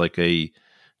 which is like a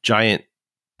giant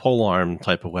polearm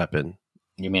type of weapon.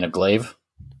 You mean a glaive?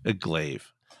 A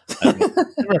glaive. I've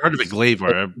never heard of a glaive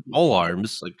or a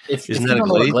polearms. Like, if isn't you that don't a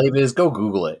know what a glaive? glaive is, go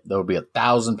Google it. There will be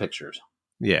 1,000 pictures.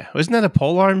 Yeah. Isn't that a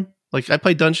polearm? Like, I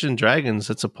play Dungeons and Dragons.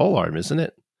 It's a polearm, isn't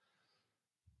it?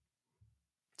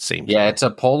 Same. Yeah, it's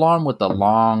a polearm with a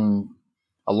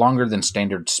longer than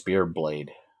standard spear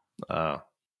blade.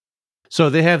 So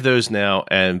they have those now,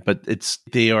 but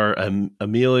they are a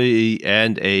melee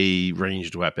and a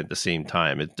ranged weapon at the same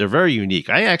time. They're very unique.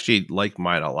 I actually like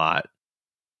mine a lot.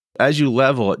 As you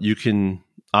level it, you can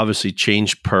obviously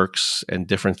change perks and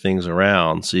different things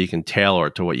around, so you can tailor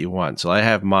it to what you want. So I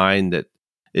have mine that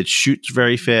it shoots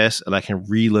very fast, and I can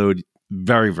reload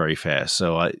very, very fast.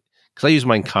 So because I use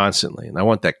mine constantly, and I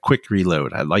want that quick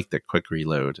reload. I like that quick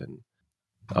reload, and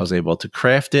I was able to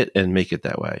craft it and make it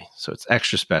that way. So it's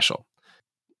extra special.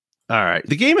 All right.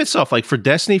 The game itself, like for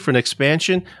Destiny, for an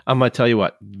expansion, I'm going to tell you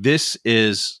what, this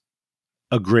is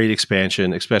a great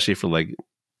expansion, especially for like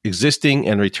existing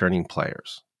and returning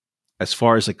players. As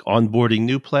far as like onboarding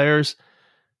new players,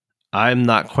 I'm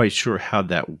not quite sure how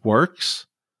that works.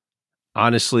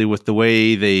 Honestly, with the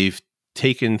way they've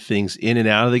taken things in and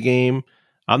out of the game,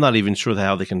 I'm not even sure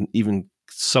how they can even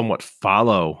somewhat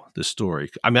follow the story.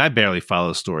 I mean, I barely follow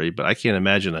the story, but I can't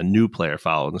imagine a new player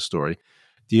following the story.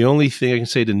 The only thing I can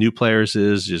say to new players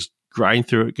is just grind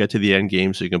through it, get to the end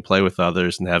game so you can play with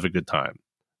others and have a good time.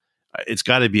 It's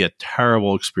got to be a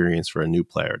terrible experience for a new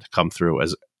player to come through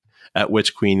at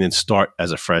Witch Queen and start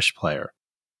as a fresh player.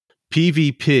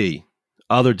 PvP,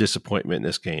 other disappointment in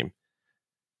this game.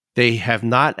 They have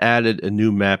not added a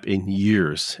new map in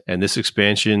years, and this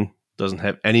expansion doesn't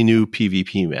have any new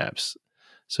PvP maps.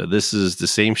 So this is the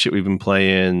same shit we've been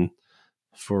playing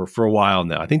for a while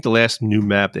now. I think the last new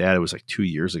map they added was like 2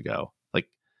 years ago. Like,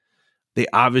 they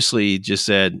obviously just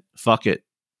said, fuck it.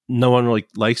 No one really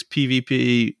likes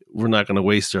PvP. We're not going to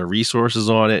waste our resources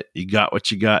on it. You got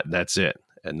what you got, and that's it.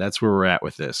 And that's where we're at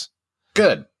with this.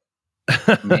 Good.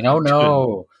 I mean, oh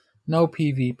no. No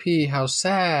PvP. How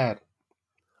sad.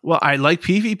 Well, I like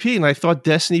PvP, and I thought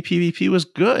Destiny PvP was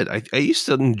good. I used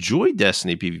to enjoy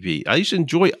Destiny PvP. I used to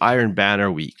enjoy Iron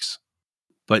Banner weeks.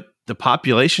 But the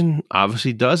population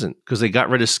obviously doesn't, because they got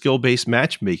rid of skill-based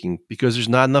matchmaking because there's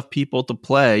not enough people to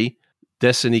play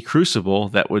Destiny Crucible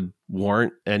that would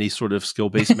warrant any sort of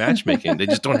skill-based matchmaking. They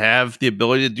just don't have the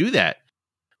ability to do that.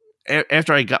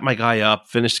 After I got my guy up,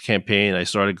 finished the campaign, I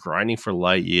started grinding for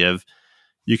light. You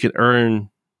can earn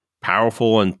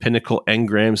powerful and pinnacle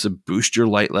engrams to boost your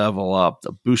light level up,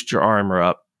 to boost your armor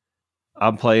up.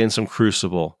 I'm playing some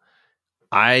Crucible.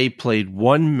 I played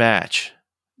one match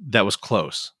that was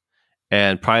close,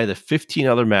 and probably the 15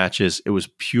 other matches, it was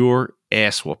pure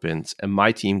ass whoopings, and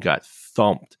my team got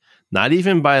thumped. Not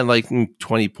even by like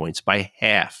 20 points, by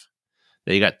half.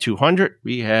 They got 200,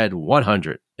 we had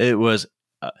 100. It was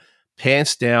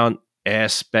pants down,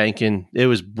 ass spanking. It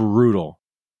was brutal.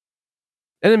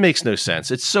 And it makes no sense.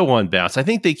 It's so unbalanced. I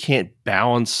think they can't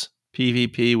balance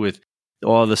PvP with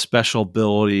all the special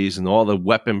abilities and all the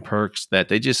weapon perks that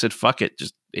they just said, fuck it.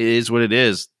 Just, it is what it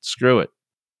is. Screw it.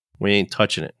 We ain't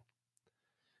touching it.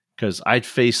 because I'd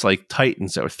face like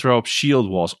Titans that would throw up shield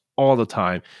walls all the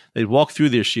time. They'd walk through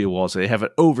their shield walls. They have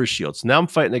an overshield. So now I'm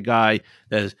fighting a guy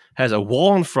that has a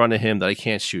wall in front of him that I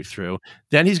can't shoot through.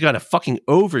 Then he's got a fucking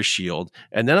overshield.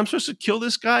 And then I'm supposed to kill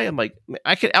this guy. I'm like,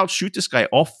 I could outshoot this guy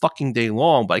all fucking day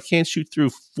long, but I can't shoot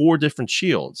through 4 different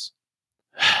shields.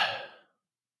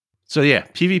 So yeah,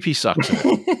 PvP sucks in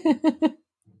it.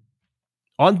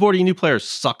 Onboarding new players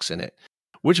sucks in it.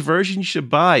 Which version you should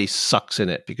buy sucks in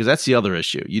it, because that's the other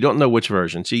issue. You don't know which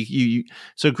version. So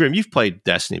so Grim, you've played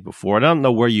Destiny before, and I don't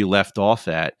know where you left off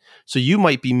at. So you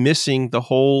might be missing the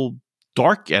whole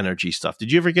dark energy stuff.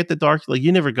 Did you ever get the dark? Like,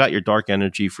 you never got your dark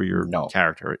energy for your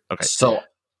character. Okay. So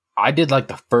I did like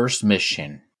the first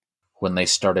mission when they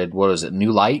started, what is it,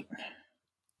 New Light?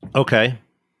 Okay.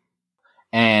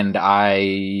 And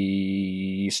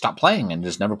I stopped playing and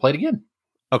just never played again.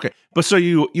 Okay, but so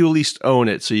you at least own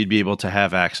it, so you'd be able to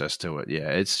have access to it.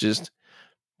 Yeah, it's just.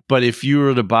 But if you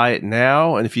were to buy it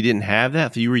now, and if you didn't have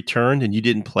that, if you returned and you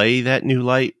didn't play that New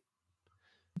Light,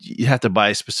 you have to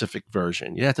buy a specific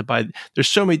version. You have to buy. There's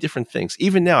so many different things.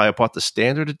 Even now, I bought the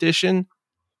standard edition,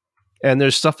 and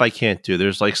there's stuff I can't do.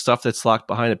 There's like stuff that's locked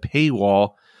behind a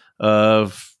paywall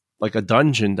of like a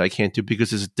dungeon that I can't do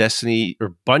because it's Destiny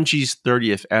or Bungie's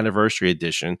 30th anniversary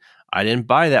edition. I didn't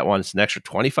buy that one. It's an extra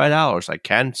 $25. I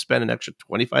can spend an extra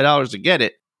 $25 to get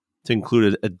it, to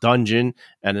include a dungeon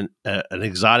and an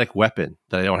exotic weapon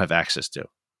that I don't have access to.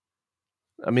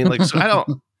 I mean, like, so I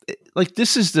don't like,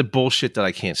 this is the bullshit that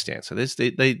I can't stand. So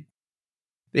they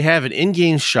have an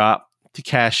in-game shop to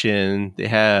cash in. They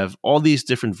have all these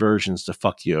different versions to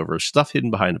fuck you over, stuff hidden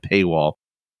behind a paywall.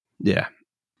 Yeah.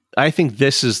 I think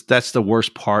that's the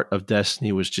worst part of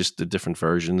Destiny, was just the different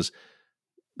versions.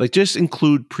 Like, just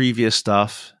include previous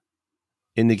stuff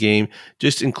in the game.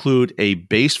 Just include a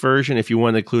base version. If you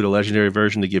want to include a legendary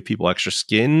version to give people extra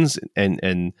skins and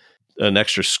an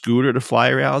extra scooter to fly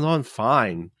around on,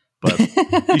 fine. But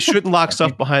you shouldn't lock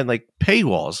stuff behind like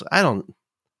paywalls.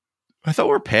 I thought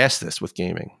we're past this with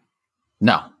gaming.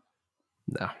 No,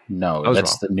 that's wrong.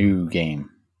 The new game.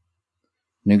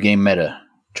 New game meta.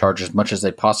 Charge as much as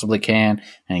they possibly can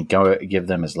and give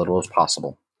them as little as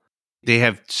possible. They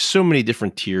have so many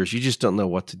different tiers. You just don't know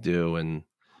what to do, and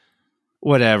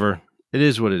whatever. It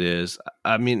is what it is.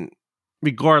 I mean,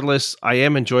 regardless, I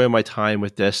am enjoying my time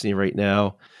with Destiny right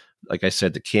now. Like I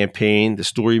said, the campaign, the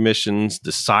story missions,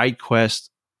 the side quests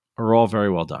are all very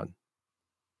well done.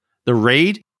 The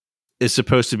raid is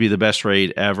supposed to be the best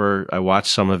raid ever. I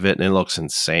watched some of it, and it looks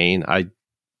insane. I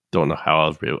don't know how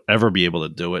I'll ever be able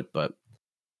to do it, but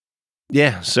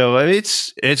yeah, so I mean,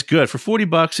 it's good for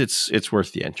 $40. It's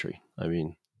worth the entry. I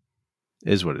mean,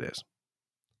 it is what it is.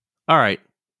 All right,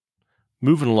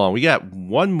 moving along. We got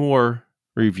one more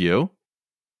review.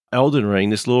 Elden Ring,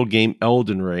 this little game,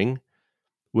 Elden Ring,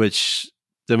 which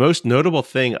the most notable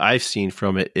thing I've seen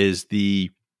from it is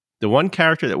the one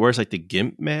character that wears like the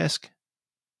GIMP mask.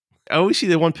 I always see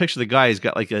the one picture of the guy who's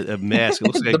got like a mask. It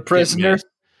looks like the prisoner.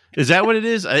 Is that what it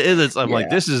is? I'm like,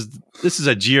 this is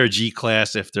a GRG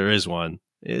class if there is one.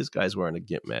 This guy's wearing a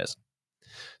GIMP mask.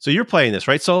 So you're playing this,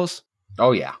 right, Solus?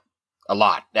 Oh, yeah. A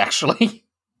lot, actually.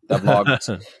 I've logged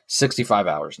 65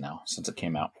 hours now since it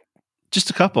came out. Just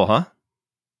a couple, huh?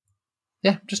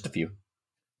 Yeah, just a few.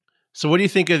 So what do you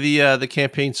think of the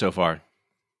campaign so far?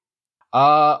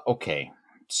 Okay.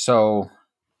 So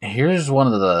here's one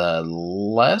of the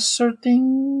lesser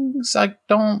things I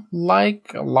don't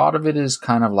like. A lot of it is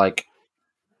kind of like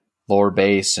lore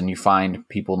based, and you find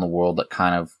people in the world that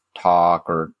kind of talk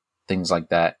or things like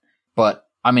that. But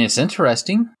I mean, it's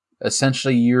interesting.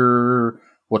 Essentially, you're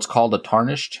what's called a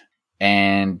tarnished,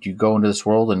 and you go into this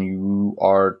world and you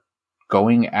are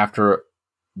going after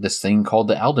this thing called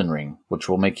the Elden Ring, which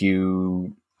will make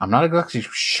you, I'm not exactly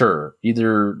sure,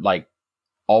 either like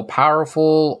all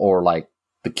powerful or like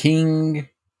the king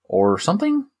or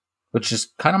something, which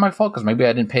is kind of my fault because maybe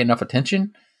I didn't pay enough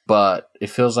attention, but it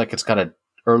feels like it's got an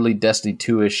early Destiny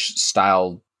 2-ish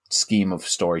style scheme of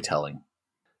storytelling.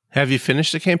 Have you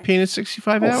finished the campaign in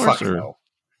 65 hours? Fuck no.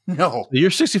 No.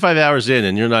 You're 65 hours in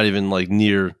and you're not even like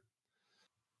near.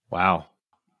 Wow.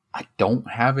 I don't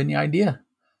have any idea.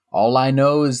 All I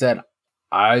know is that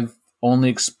I've only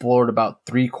explored about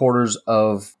 3/4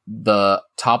 of the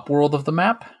top world of the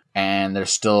map, and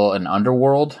there's still an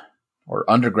underworld or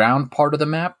underground part of the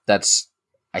map that's,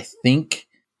 I think,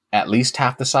 at least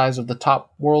half the size of the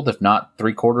top world, if not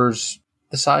 3/4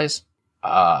 the size.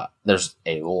 There's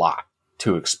a lot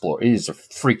to explore. It is a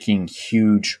freaking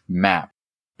huge map,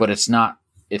 but it's not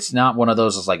one of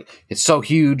those that's like, it's so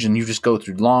huge and you just go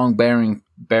through long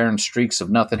barren streaks of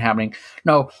nothing happening.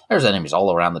 No, there's enemies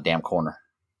all around the damn corner.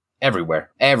 Everywhere.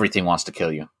 Everything wants to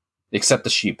kill you. Except the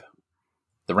sheep.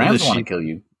 The Rams want to kill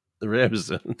you. The Rams.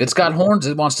 If it's got horns,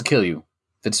 it wants to kill you.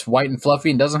 If it's white and fluffy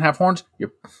and doesn't have horns,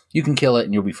 you can kill it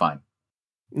and you'll be fine.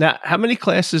 Now, how many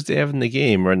classes do you have in the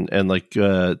game, or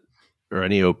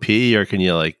any OP, or can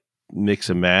you like mix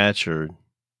and match? Or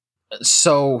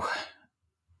so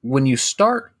when you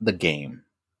start the game,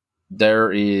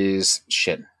 there is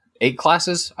 8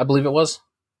 classes, I believe it was.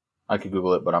 I could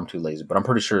Google it, but I'm too lazy. But I'm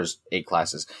pretty sure it's 8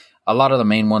 classes. A lot of the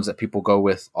main ones that people go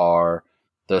with are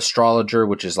the Astrologer,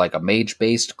 which is like a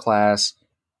mage-based class.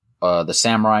 The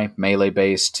Samurai,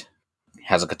 melee-based,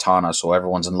 has a katana, so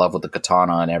everyone's in love with the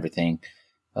katana and everything.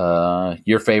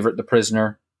 Your favorite, the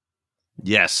Prisoner.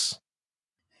 Yes.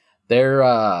 They're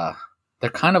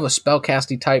kind of a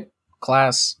spellcasty type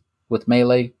class with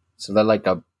melee, so they're like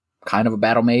a kind of a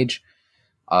battle mage.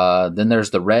 Then there's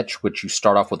the Wretch, which you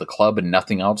start off with a club and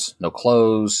nothing else. No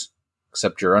clothes,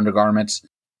 except your undergarments.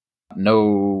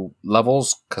 No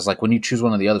levels, because like when you choose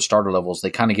one of the other starter levels, they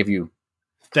kind of give you...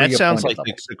 That sounds like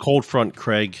the Cold Front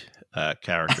Craig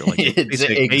character. Like it's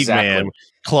exactly. Man,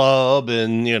 club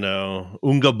and,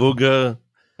 Oonga Booga.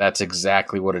 That's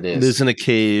exactly what it is. Lives in a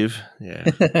cave. Yeah.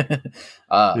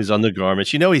 His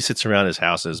undergarments. He sits around his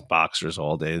house as boxers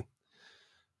all day.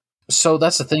 So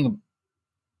that's the thing.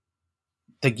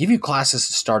 They give you classes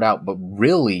to start out, but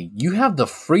really, you have the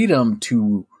freedom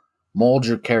to mold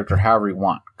your character however you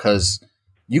want, because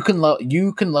you can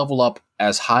level up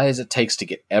as high as it takes to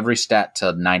get every stat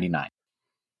to 99.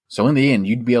 So in the end,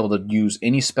 you'd be able to use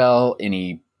any spell,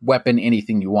 any weapon,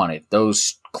 anything you wanted.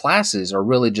 Those classes are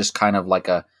really just kind of like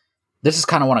this is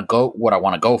kind of what I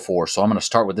want to go for, so I'm going to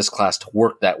start with this class to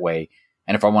work that way.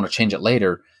 And if I want to change it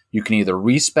later, you can either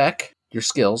respec your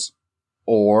skills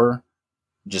or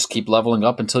just keep leveling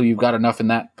up until you've got enough in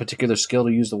that particular skill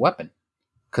to use the weapon.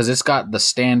 Because it's got the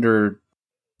standard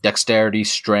dexterity,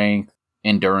 strength,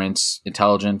 endurance,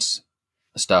 intelligence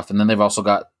stuff. And then they've also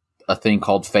got a thing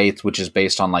called Faith, which is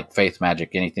based on like faith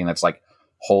magic, anything that's like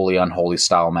holy, unholy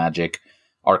style magic.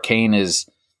 Arcane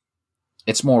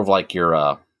it's more of like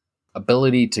your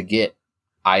ability to get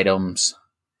items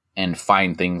and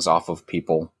find things off of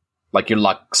people. Like your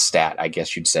luck stat, I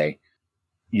guess you'd say.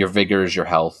 Your vigor is your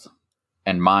health.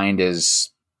 And mind is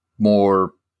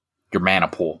more your mana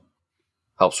pool.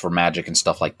 Helps for magic and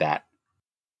stuff like that.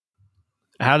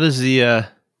 How does the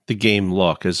game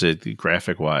look? Is it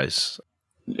graphic wise?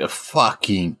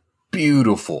 Fucking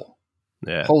beautiful.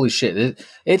 Yeah. Holy shit.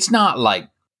 It's not like,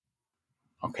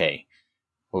 okay,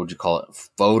 what would you call it?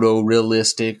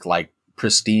 Photorealistic, like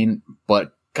pristine,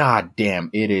 but goddamn,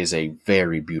 it is a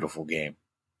very beautiful game.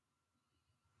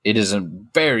 It is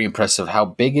very impressive how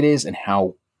big it is and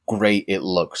how great it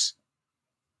looks.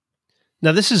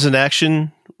 Now, this is an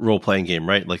action role-playing game,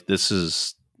 right? Like,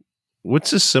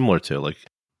 what's this similar to? Like,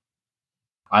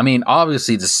 I mean,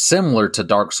 obviously, it's similar to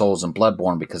Dark Souls and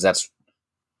Bloodborne because that's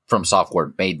From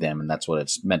Software made them, and that's what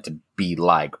it's meant to be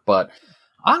like. But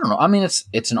I don't know. I mean,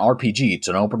 it's an RPG. It's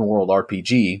an open-world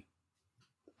RPG,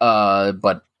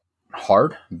 but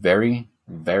hard. Very,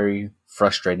 very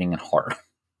frustrating and hard.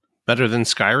 Better than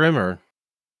Skyrim, or?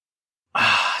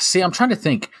 See, I'm trying to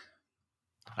think.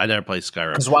 I never played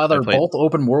Skyrim. Because while they're both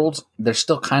open worlds, they're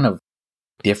still kind of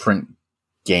different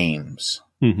games.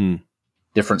 Mm-hmm.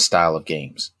 Different style of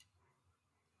games.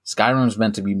 Skyrim's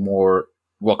meant to be more...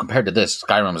 Well, compared to this,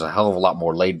 Skyrim is a hell of a lot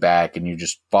more laid back, and you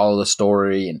just follow the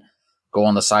story and go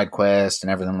on the side quest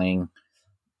and everything.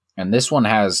 And this one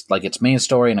has like its main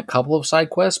story and a couple of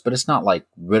side quests, but it's not like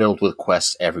riddled with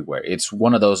quests everywhere. It's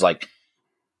one of those like,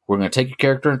 we're going to take your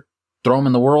character, throw him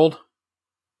in the world,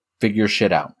 figure your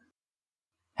shit out.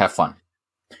 Have fun.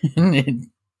 It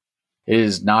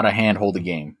is not a hand-holding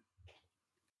game.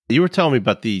 You were telling me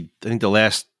about I think the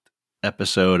last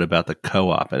episode about the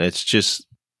co-op, and it's just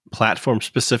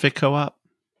platform-specific co-op?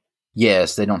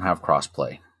 Yes, they don't have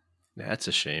crossplay. That's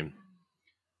a shame.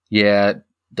 Yeah, it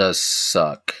does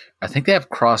suck. I think they have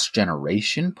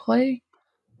cross-generation play?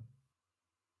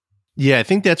 Yeah, I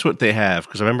think that's what they have,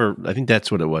 because I think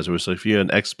that's what it was. It was like if you had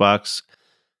an Xbox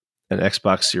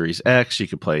Series X, you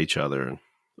could play each other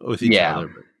with each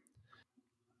other.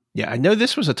 Yeah, I know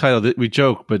this was a title that we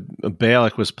joke, but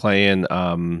Balak was playing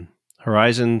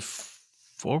Horizon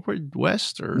Forward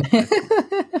West, or and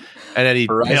then he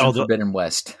Horizon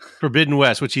Forbidden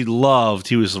West, which he loved.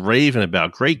 He was raving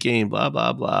about. Great game, blah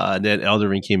blah blah. And then Elden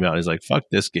Ring came out. And he's like, "Fuck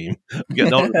this game." I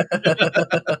don't know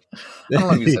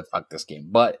if he said "fuck this game,"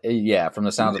 but yeah, from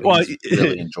the sound of it, he's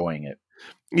really enjoying it.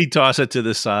 He tossed it to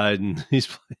the side, and he's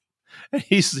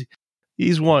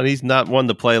one. He's not one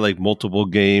to play like multiple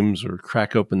games or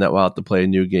crack open that wallet to play a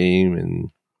new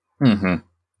game, and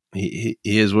he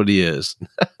is what he is.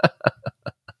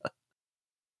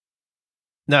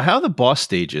 Now, how are the boss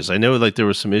stages? I know like there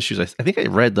were some issues. I think I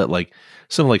read that like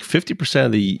 50%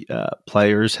 of the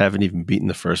players haven't even beaten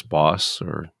the first boss.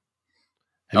 Or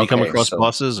have you come across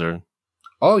bosses? Or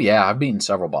oh yeah, I've beaten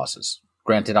several bosses.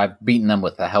 Granted, I've beaten them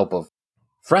with the help of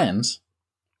friends,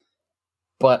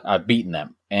 but I've beaten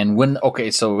them. And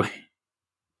so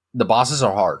the bosses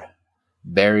are hard.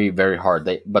 Very, very hard.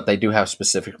 But they do have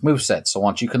specific movesets. So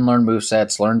once you can learn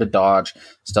movesets, learn to dodge,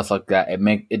 stuff like that,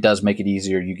 it does make it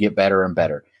easier. You get better and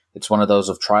better. It's one of those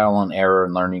of trial and error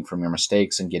and learning from your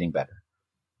mistakes and getting better.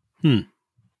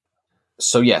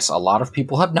 So yes, a lot of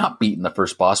people have not beaten the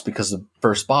first boss because the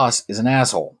first boss is an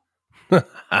asshole.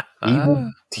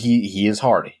 He is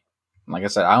hard. Like I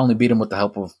said, I only beat him with the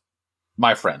help of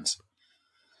my friends.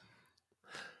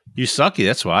 You sucky,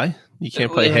 that's why. You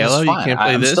can't play Halo, you can't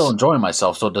play this? I'm still enjoying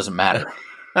myself, so it doesn't matter.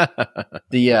 But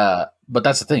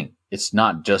that's the thing. It's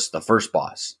not just the first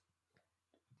boss.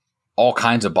 All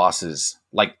kinds of bosses,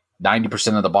 like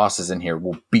 90% of the bosses in here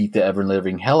will beat the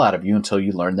ever-living hell out of you until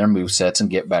you learn their movesets and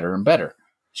get better and better.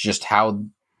 It's just how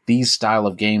these style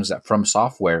of games that From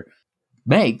Software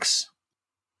makes,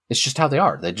 it's just how they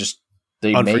are. They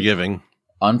unforgiving. Make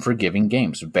unforgiving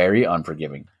games. Very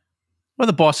unforgiving. Well,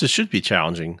 the bosses should be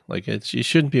challenging. Like you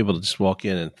shouldn't be able to just walk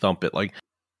in and thump it. Like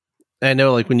I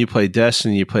know, like when you play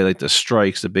Destiny, you play like the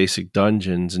strikes, the basic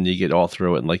dungeons, and you get all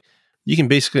through it. And like you can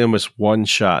basically almost one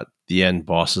shot the end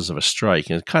bosses of a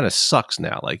strike, and it kind of sucks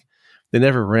now. Like they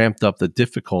never ramped up the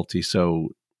difficulty, so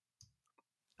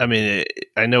I mean,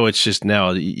 I know it's just now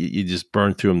you just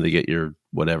burn through them to get your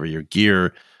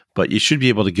gear, but you should be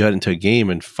able to get into a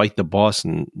game and fight the boss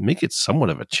and make it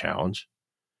somewhat of a challenge.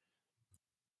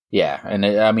 Yeah, and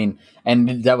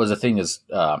and that was the thing is,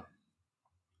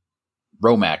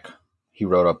 Romac, he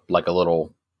wrote up like a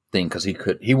little thing because he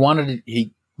wanted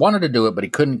to do it, but he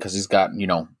couldn't because he's got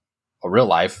a real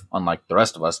life, unlike the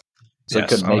rest of us, so he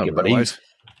couldn't make it. But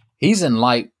he's in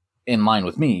line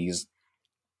with me.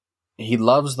 He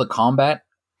loves the combat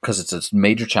because it's a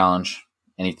major challenge,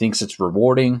 and he thinks it's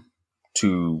rewarding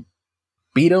to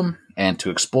beat him and to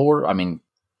explore. I mean,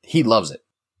 he loves it.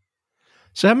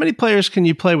 So how many players can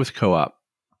you play with co-op?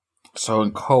 So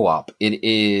in co-op,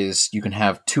 you can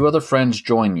have 2 other friends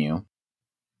join you,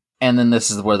 and then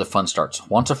this is where the fun starts.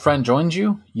 Once a friend joins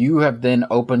you, you have then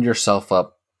opened yourself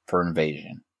up for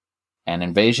invasion. And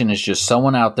invasion is just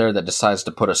someone out there that decides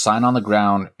to put a sign on the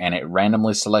ground, and it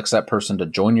randomly selects that person to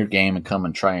join your game and come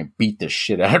and try and beat the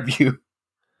shit out of you.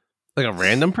 Like a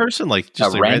random person? Like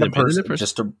just a random person?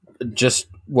 Just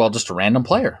a random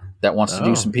player that wants to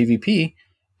do some PvP.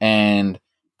 And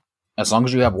as long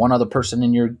as you have one other person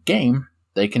in your game,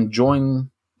 they can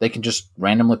join. They can just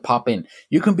randomly pop in.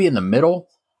 You can be in the middle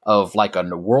of like a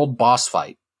world boss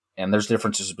fight, and there's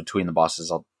differences between the bosses.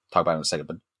 I'll talk about it in a second.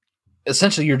 But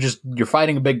essentially, you're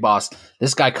fighting a big boss.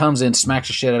 This guy comes in, smacks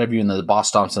the shit out of you, and the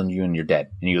boss stomps on you, and you're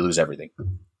dead, and you lose everything.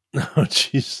 Oh,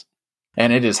 jeez.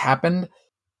 And it has happened.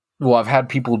 Well, I've had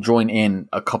people join in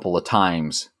a couple of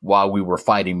times while we were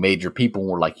fighting major people, and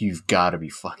we're like, "You've got to be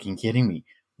fucking kidding me."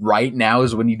 Right now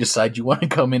is when you decide you want to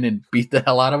come in and beat the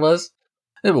hell out of us.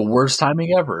 It's the worst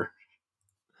timing ever.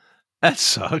 That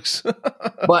sucks.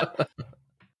 But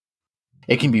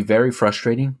it can be very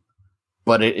frustrating,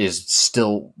 but it is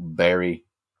still very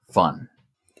fun.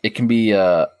 It can be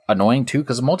annoying too,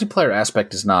 because the multiplayer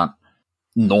aspect is not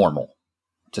normal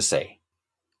to say.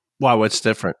 Wow, what's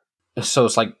different? So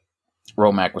it's like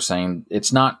Romac was saying,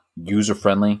 it's not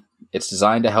user-friendly. It's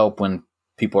designed to help when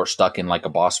people are stuck in like a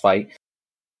boss fight.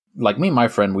 Like me and my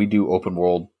friend, we do open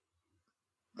world,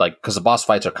 like, because the boss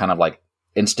fights are kind of like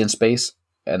instance based,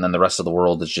 and then the rest of the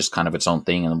world is just kind of its own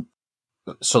thing. And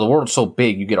so the world's so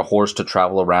big, you get a horse to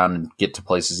travel around and get to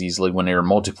places easily. When you're in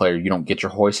multiplayer, you don't get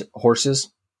your horses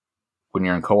when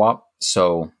you're in co-op.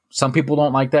 So some people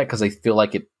don't like that because they feel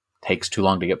like it takes too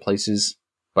long to get places.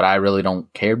 But I really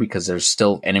don't care because there's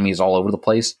still enemies all over the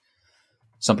place.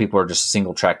 Some people are just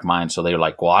single track minds, so they're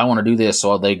like, well, I want to do this,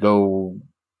 so they go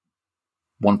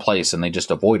one place and they just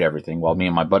avoid everything, while me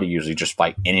and my buddy usually just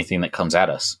fight anything that comes at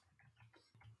us.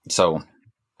 So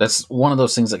that's one of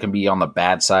those things that can be on the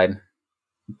bad side,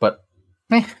 but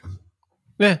yeah.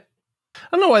 I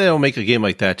don't know why they don't make a game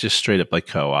like that just straight up like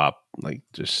co-op, like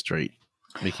just straight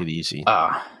make it easy.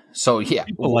 So yeah.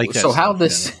 Like so how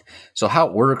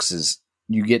it works is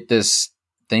you get this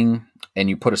thing and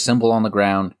you put a symbol on the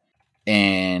ground,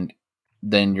 and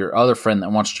then your other friend that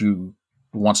wants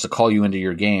to call you into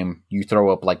your game, you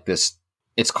throw up like this.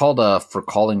 It's called a for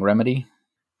calling remedy,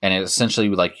 and it essentially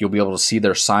like you'll be able to see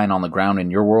their sign on the ground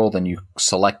in your world, and you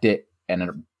select it, and it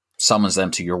summons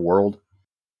them to your world,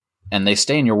 and they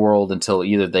stay in your world until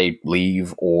either they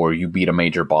leave or you beat a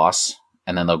major boss,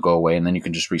 and then they'll go away, and then you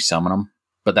can just resummon them.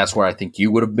 But that's where I think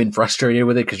you would have been frustrated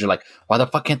with it because you're like, why the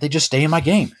fuck can't they just stay in my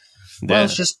game? Yeah. Well,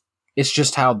 it's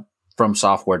just how From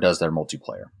Software does their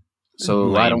multiplayer. So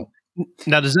Lame. I don't.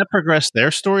 Now, does that progress their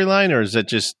storyline, or is it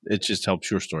just helps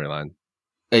your storyline?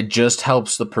 It just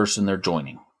helps the person they're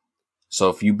joining. So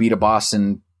if you beat a boss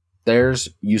in theirs,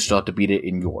 you still have to beat it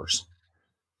in yours.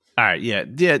 All right, yeah.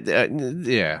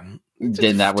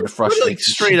 Then that would frustrate. Like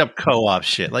straight up co-op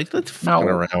shit. Like let's fucking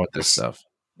around with this stuff.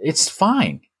 It's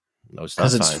fine. No, it's not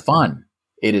fine. Because it's fun.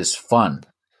 It is fun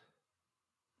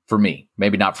for me.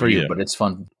 Maybe not for you, but it's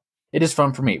fun. It is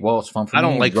fun for me. Well, it's fun for me. I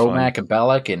don't like Romac and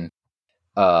Balak and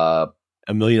a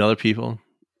million other people.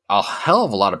 A hell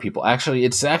of a lot of people. Actually,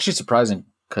 it's actually surprising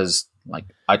because like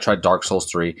I tried Dark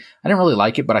Souls 3. I didn't really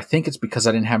like it, but I think it's because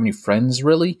I didn't have any friends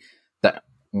really that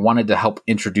wanted to help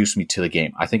introduce me to the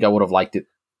game. I think I would have liked it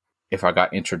if I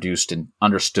got introduced and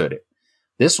understood it.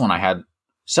 This one, I had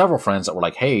several friends that were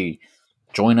like, hey,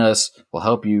 join us, we'll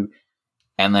help you.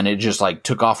 And then it just like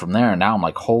took off from there. And now I'm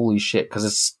like, holy shit.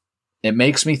 Because it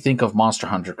makes me think of Monster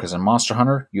Hunter. Because in Monster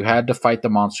Hunter, you had to fight the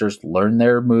monsters, learn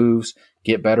their moves,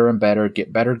 get better and better,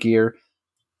 get better gear,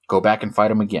 go back and fight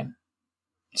them again.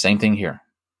 Same thing here.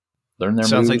 Learn their moves.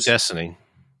 Sounds like Destiny.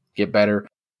 Get better.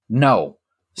 No.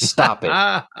 Stop it.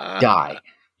 Die.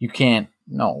 You can't.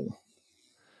 No.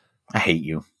 I hate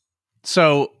you.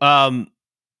 So,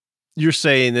 you're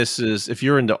saying this is, if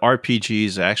you're into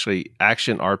RPGs, actually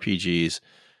action RPGs,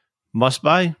 must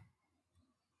buy?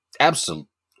 Absolutely.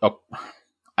 Oh,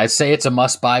 I say it's a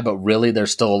must buy, but really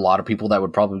there's still a lot of people that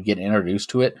would probably get introduced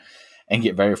to it and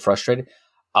get very frustrated.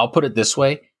 I'll put it this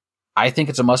way. I think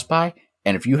it's a must buy.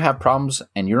 And if you have problems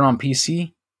and you're on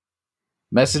PC,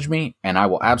 message me and I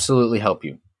will absolutely help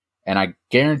you. And I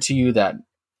guarantee you that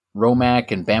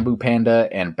Romac and Bamboo Panda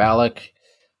and Balak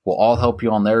will all help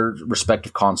you on their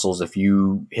respective consoles if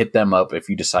you hit them up if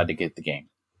you decide to get the game.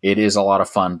 It is a lot of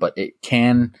fun, but it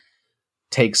can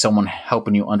take someone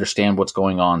helping you understand what's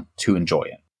going on to enjoy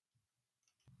it.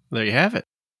 There you have it.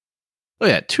 Oh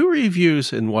yeah, 2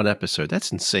 reviews in 1 episode.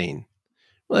 That's insane.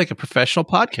 We're like a professional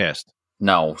podcast.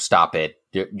 No, stop it.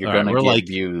 You're going to get like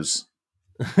views.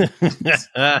 We're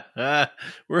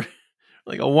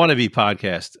like a wannabe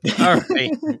podcast. All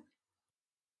right.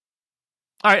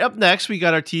 All right, up next, we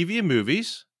got our TV and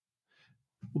movies.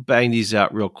 We'll bang these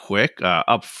out real quick.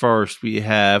 Up first, we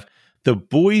have The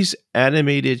Boys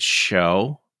animated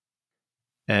show.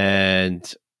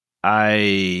 And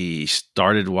I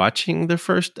started watching the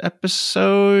first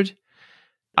episode.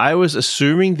 I was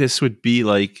assuming this would be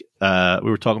like, we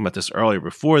were talking about this earlier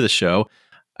before the show.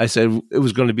 I said it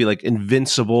was going to be like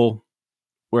Invincible,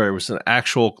 where it was an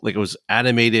actual, like it was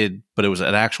animated, but it was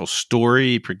an actual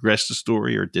story, progressed the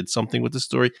story or did something with the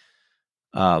story.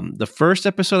 The first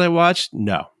episode I watched,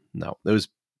 no. It was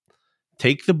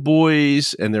take the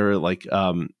boys and they're like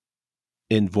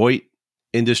in Voight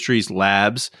Industries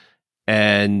labs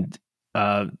and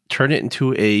turn it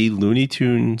into a Looney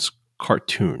Tunes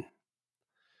cartoon.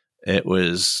 It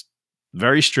was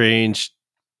very strange.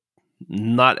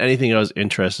 Not anything I was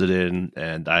interested in,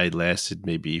 and I lasted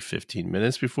maybe 15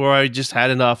 minutes before I just had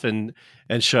enough and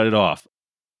shut it off,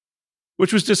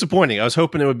 which was disappointing. I was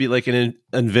hoping it would be like an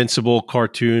Invincible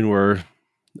cartoon where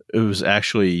it was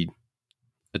actually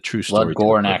a true story. Blood,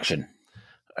 gore, and action.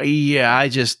 Yeah,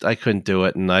 I couldn't do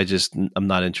it, and I'm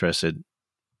not interested.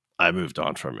 I moved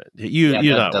on from it. You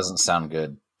know, doesn't sound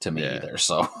good to me either,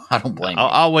 so I don't blame you.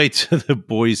 I'll wait till The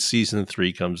Boys season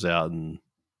 3 comes out and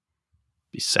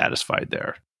be satisfied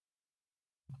there.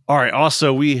 All right.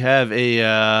 Also, we have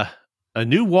a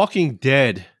new Walking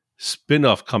Dead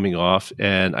spinoff coming off,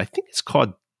 and I think it's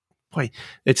called. Wait,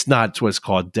 it's not what it's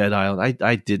called. Dead Island.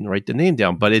 I didn't write the name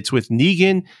down, but it's with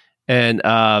Negan and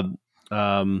oh,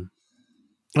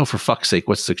 for fuck's sake,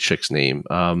 what's the chick's name?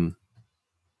 I'm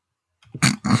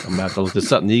about to look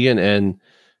this up. Negan and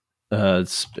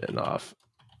spinoff.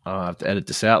 I'll have to edit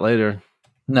this out later.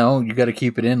 No, you got to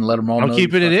keep it in. Let them all know. I'm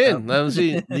keeping it in. Let me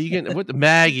see. Negan, what the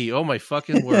Maggie? Oh my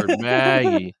fucking word,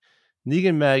 Maggie.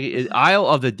 Negan, Maggie is Isle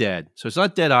of the Dead. So it's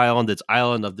not Dead Island. It's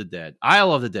Island of the Dead.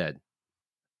 Isle of the Dead.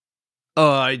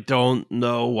 Oh, I don't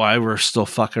know why we're still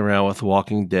fucking around with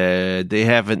Walking Dead. They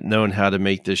haven't known how to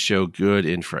make this show good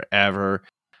in forever.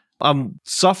 I'm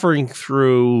suffering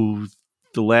through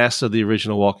the last of the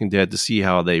original Walking Dead to see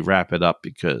how they wrap it up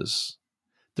because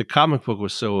the comic book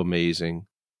was so amazing.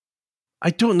 I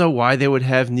don't know why they would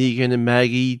have Negan and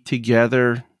Maggie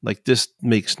together. Like, this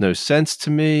makes no sense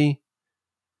to me.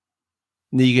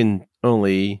 Negan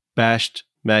only bashed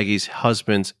Maggie's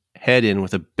husband's head in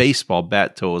with a baseball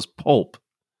bat till it was pulp.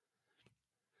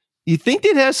 you think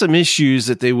they'd have some issues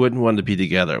that they wouldn't want to be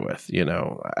together with. You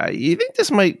know, you think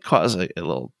this might cause a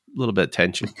little bit of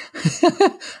tension.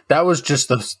 That was just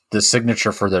the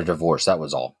signature for their divorce. That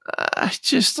was all.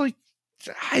 Just like,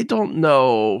 I don't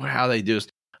know how they do this.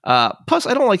 Plus,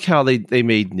 I don't like how they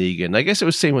made Negan. I guess it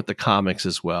was same with the comics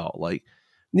as well. Like,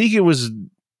 Negan was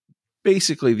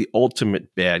basically the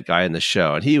ultimate bad guy in the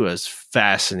show, and he was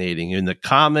fascinating in the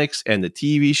comics and the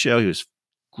TV show. He was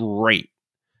great.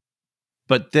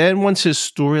 But then once his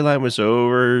storyline was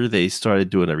over, they started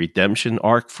doing a redemption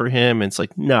arc for him, and it's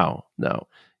like, no.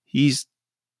 He's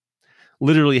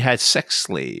literally had sex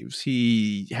slaves.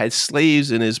 He had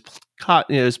slaves in his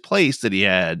place that he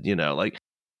had, like,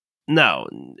 no,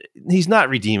 he's not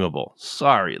redeemable.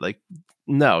 Sorry. Like,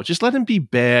 no, just let him be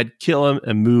bad, kill him,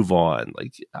 and move on.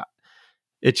 Like,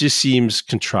 it just seems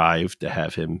contrived to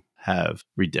have him have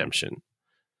redemption.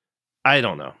 I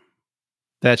don't know.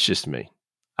 That's just me.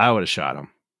 I would have shot him.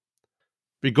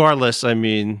 Regardless, I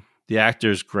mean, the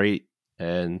actor's great,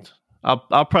 and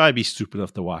I'll probably be stupid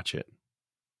enough to watch it.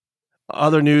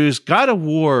 Other news, God of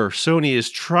War, Sony is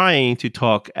trying to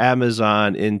talk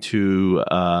Amazon into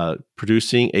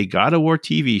producing a God of War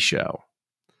TV show.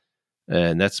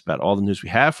 And that's about all the news we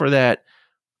have for that.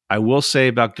 I will say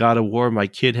about God of War, my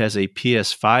kid has a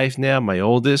PS5 now, my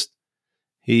oldest.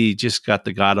 He just got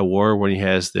the God of War when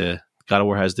God of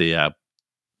War has the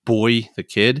boy, the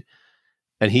kid.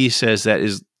 And he says that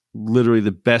is literally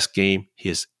the best game he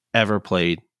has ever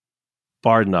played,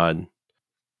 bar none.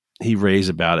 He raves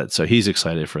about it, so he's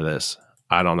excited for this.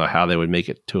 I don't know how they would make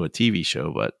it to a TV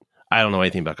show, but I don't know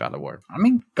anything about God of War. I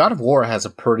mean, God of War has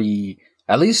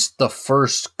at least the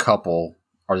first couple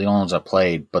are the only ones I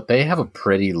played, but they have a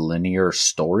pretty linear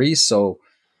story, so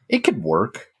it could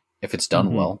work if it's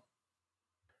done well.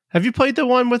 Have you played the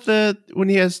one with when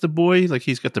he has the boy? Like,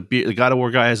 he's got the beard. The God of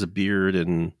War guy has a beard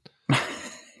and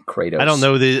Kratos. I don't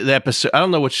know the episode. I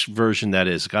don't know which version that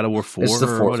is. God of War 4 It's the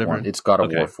fourth one. It's God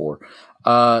of War 4.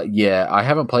 Yeah, I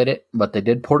haven't played it, but they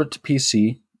did port it to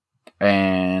PC,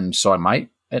 and so I might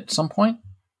at some point.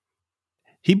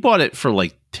 He bought it for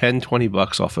like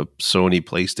 $10-$20 off of Sony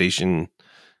PlayStation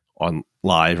on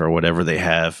Live or whatever they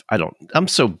have. I'm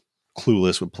so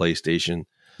clueless with PlayStation.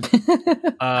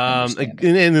 And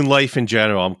in life in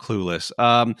general, I'm clueless.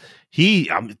 I'm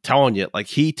telling you, like,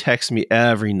 he texts me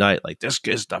every night, like, this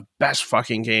is the best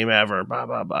fucking game ever, blah,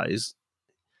 blah, blah.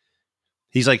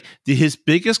 He's like, his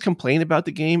biggest complaint about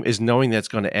the game is knowing that it's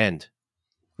going to end.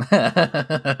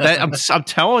 I'm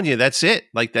telling you, that's it.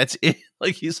 Like, that's it.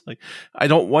 Like, he's like, I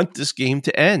don't want this game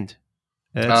to end.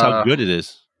 And that's how good it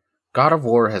is. God of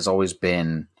War has always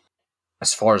been,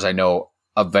 as far as I know,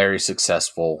 a very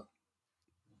successful,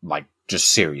 like,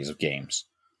 just series of games.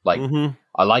 Like,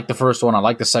 I like the first one, I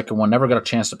like the second one, never got a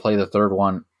chance to play the third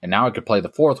one, and now I could play the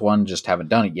fourth one, just haven't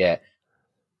done it yet.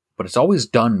 But it's always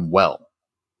done well.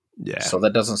 Yeah. So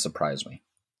that doesn't surprise me.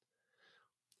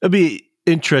 It'd be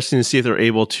interesting to see if they're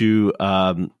able to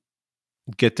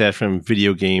get that from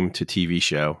video game to TV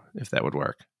show, if that would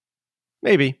work.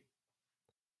 Maybe.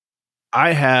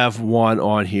 I have one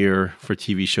on here for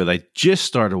TV show that I just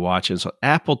started watching. It's on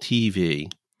Apple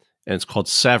TV, and it's called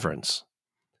Severance.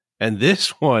 And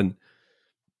this one,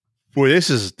 boy, this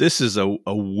is a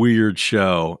weird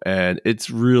show, and it's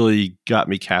really got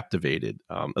me captivated,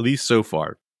 at least so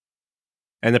far.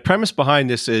 And the premise behind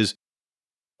this is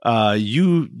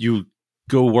you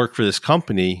go work for this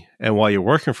company, and while you're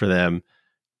working for them,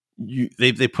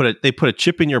 they put a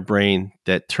chip in your brain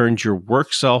that turns your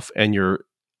work self and your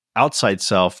outside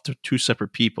self to two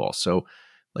separate people. So,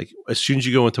 like, as soon as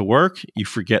you go into work, you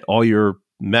forget all your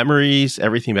memories,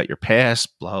 everything about your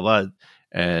past, blah, blah, blah.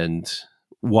 And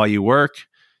while you work,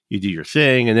 you do your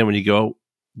thing. And then when you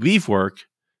leave work,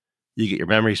 you get your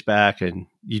memories back and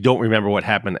you don't remember what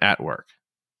happened at work.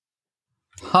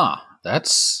 Huh.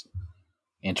 That's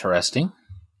interesting.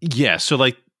 Yeah. So,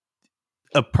 like,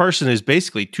 a person is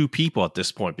basically two people at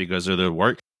this point because of their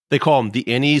work. They call them the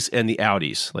innies and the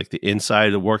outies, like the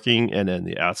inside of working and then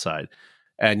the outside.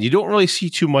 And you don't really see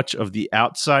too much of the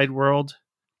outside world.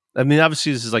 I mean,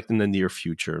 obviously, this is like in the near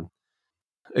future,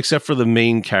 except for the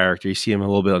main character. You see him a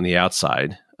little bit on the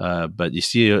outside, but you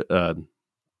see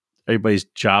everybody's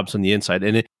jobs on the inside,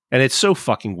 and it's so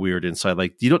fucking weird inside.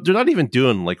 Like, they're not even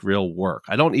doing like real work.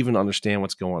 I don't even understand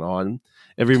what's going on.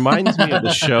 It reminds me of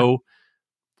the show,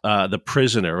 The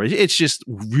Prisoner. It's just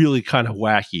really kind of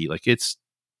wacky. Like, it's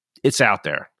out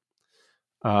there.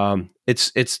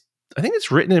 It's I think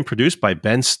it's written and produced by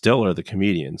Ben Stiller, the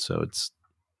comedian. So it's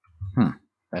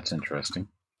that's interesting.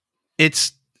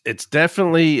 It's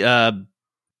definitely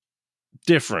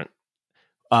different.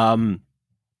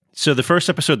 So the first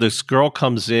episode, this girl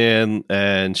comes in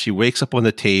and she wakes up on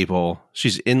the table.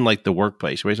 She's in like the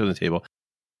workplace. She wakes up on the table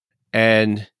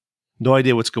and no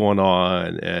idea what's going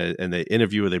on. And they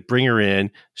interview her. They bring her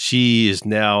in. She's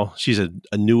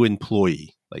a new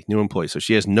employee, like new employee. So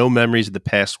she has no memories of the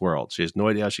past world. She has no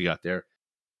idea how she got there.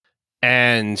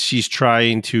 And she's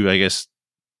trying to, I guess,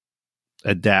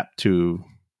 adapt to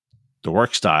the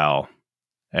work style.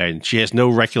 And she has no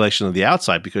recollection of the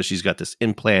outside because she's got this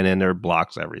implant in there,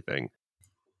 blocks everything.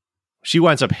 She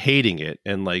winds up hating it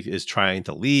and like is trying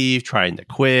to leave, trying to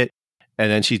quit. And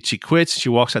then she quits, she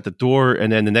walks out the door,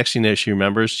 and then the next thing that she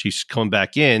remembers, she's coming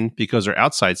back in because her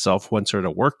outside self wants her to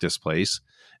work this place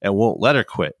and won't let her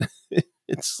quit.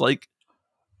 It's like,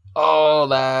 oh,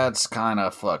 that's kind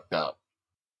of fucked up.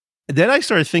 Then I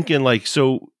started thinking like,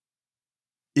 so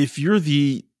if you're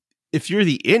the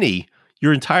innie,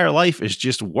 your entire life is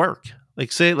just work.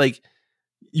 Like say like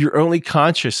your only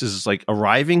conscious is like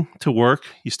arriving to work,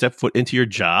 you step foot into your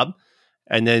job,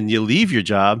 and then you leave your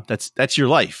job. That's your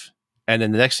life. And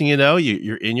then the next thing you know,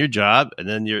 you're in your job, and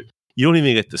then you don't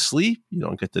even get to sleep. You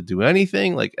don't get to do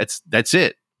anything. Like that's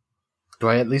it. Do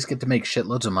I at least get to make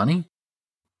shitloads of money?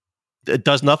 It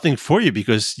does nothing for you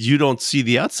because you don't see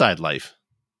the outside life.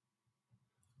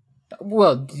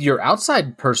 Well, your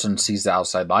outside person sees the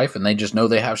outside life, and they just know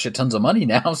they have shit tons of money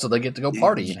now, so they get to go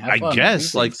party and have fun. I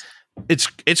guess, like it's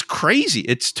crazy.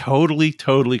 It's totally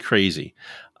crazy.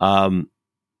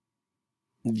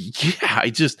 Yeah,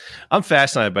 I'm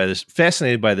fascinated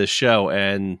by this show,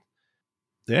 and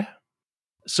yeah,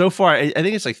 so far I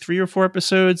think it's like 3 or 4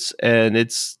 episodes, and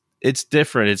it's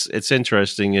different. It's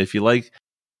interesting. If you like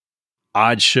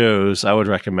odd shows, I would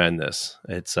recommend this.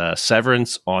 It's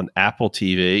Severance on Apple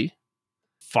TV.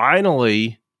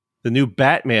 Finally, the new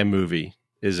Batman movie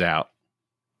is out,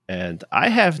 and I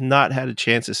have not had a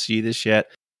chance to see this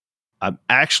yet. I'm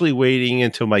actually waiting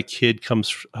until my kid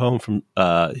comes home from,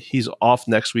 he's off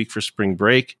next week for spring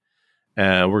break,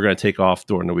 and we're going to take off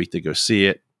during the week to go see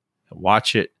it and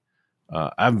watch it.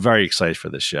 I'm very excited for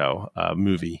this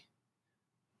movie.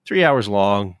 3 hours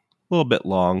long, a little bit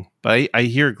long, but I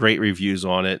hear great reviews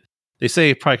on it. They say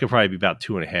it could probably be about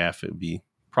 2.5. It would be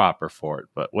proper for it,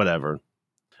 but whatever.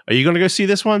 Are you going to go see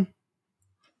this one?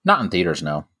 Not in theaters,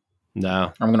 no.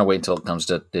 No. I'm going to wait until it comes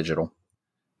to digital.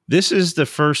 This is the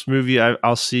first movie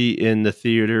I'll see in the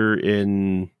theater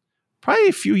in probably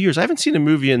a few years. I haven't seen a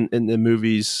movie in the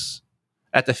movies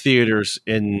at the theaters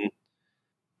in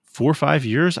 4 or 5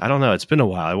 years. I don't know. It's been a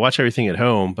while. I watch everything at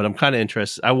home, but I'm kind of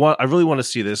interested. I really want to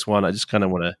see this one. I just kind of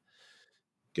want to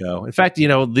go. In fact, the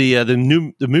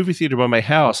movie theater by my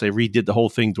house, they redid the whole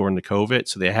thing during the COVID.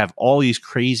 So they have all these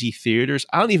crazy theaters.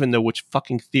 I don't even know which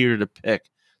fucking theater to pick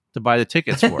to buy the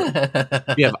tickets for.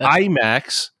 You have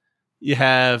IMAX. You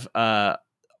have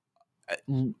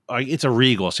it's a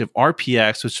Regal. So you have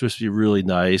RPX, which is supposed to be really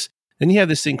nice. Then you have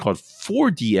this thing called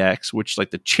 4DX, which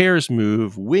like the chairs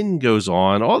move, wind goes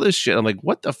on, all this shit. I'm like,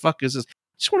 what the fuck is this? I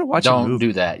just want to watch a movie. Don't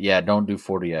do that. Yeah, don't do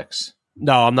 4DX.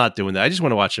 No, I'm not doing that. I just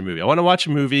want to watch a movie. I want to watch a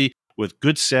movie with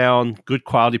good sound, good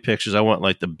quality pictures. I want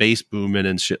like the bass booming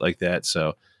and shit like that.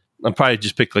 So I'm probably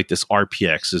just pick like this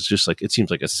RPX. It's just like, it seems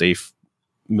like a safe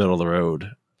middle of the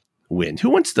road wind.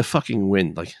 Who wants the fucking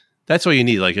wind? Like, that's all you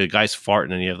need. Like a guy's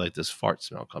farting and you have like this fart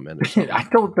smell come in. I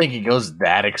don't think it goes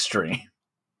that extreme.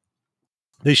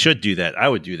 They should do that. I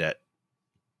would do that.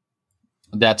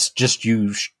 That's just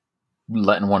you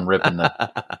letting one rip in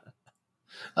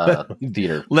the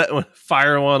theater.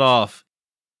 Fire one off.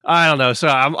 I don't know. So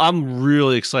I'm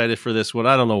really excited for this one.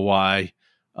 I don't know why.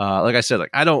 Like I said, like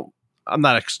I'm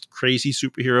not a crazy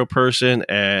superhero person,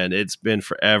 and it's been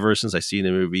forever since I seen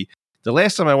a movie. The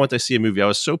last time I went to see a movie, I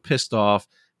was so pissed off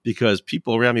because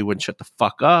people around me wouldn't shut the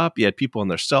fuck up. You had people on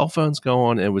their cell phones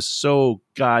going. It was so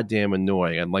goddamn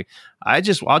annoying. I'm like, I'll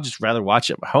just rather watch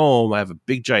it at home. I have a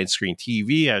big giant screen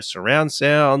TV. I have surround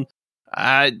sound.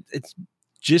 It's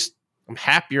just, I'm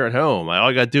happier at home. All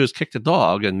I got to do is kick the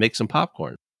dog and make some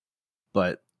popcorn.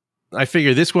 But I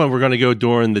figure this one we're going to go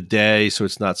during the day so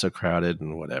it's not so crowded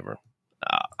and whatever.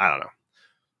 I don't know.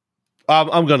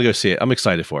 I'm going to go see it. I'm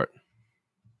excited for it.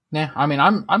 Yeah, I mean,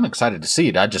 I'm excited to see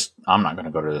it. I'm not going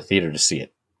to go to the theater to see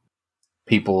it.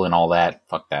 People and all that,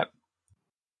 fuck that.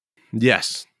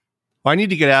 Yes. Well, I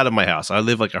need to get out of my house. I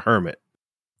live like a hermit.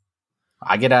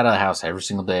 I get out of the house every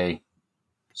single day,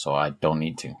 so I don't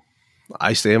need to.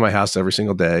 I stay in my house every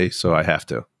single day, so I have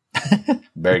to.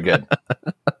 Very good.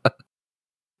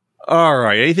 All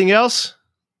right. Anything else?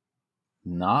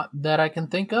 Not that I can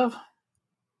think of.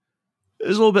 It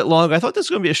was a little bit long. I thought this was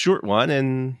going to be a short one,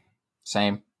 and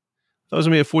same. That was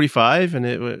going to be a 45,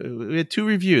 and we had 2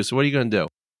 reviews. So what are you going to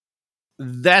do?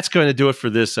 that's going to do it for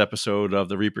this episode of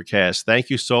the Reapercast. Thank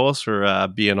you, Solus, for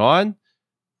being on.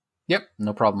 Yep,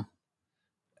 no problem.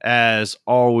 As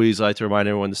always, I'd like to remind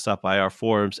everyone to stop by our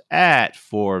forums at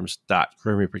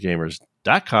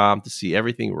forums.grimreapergamers.com to see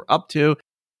everything we're up to,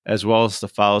 as well as to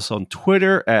follow us on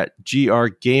Twitter at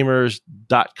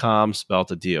grgamers.com, spelled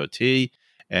the DOT.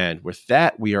 And with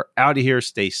that, we are out of here.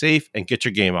 Stay safe and get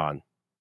your game on.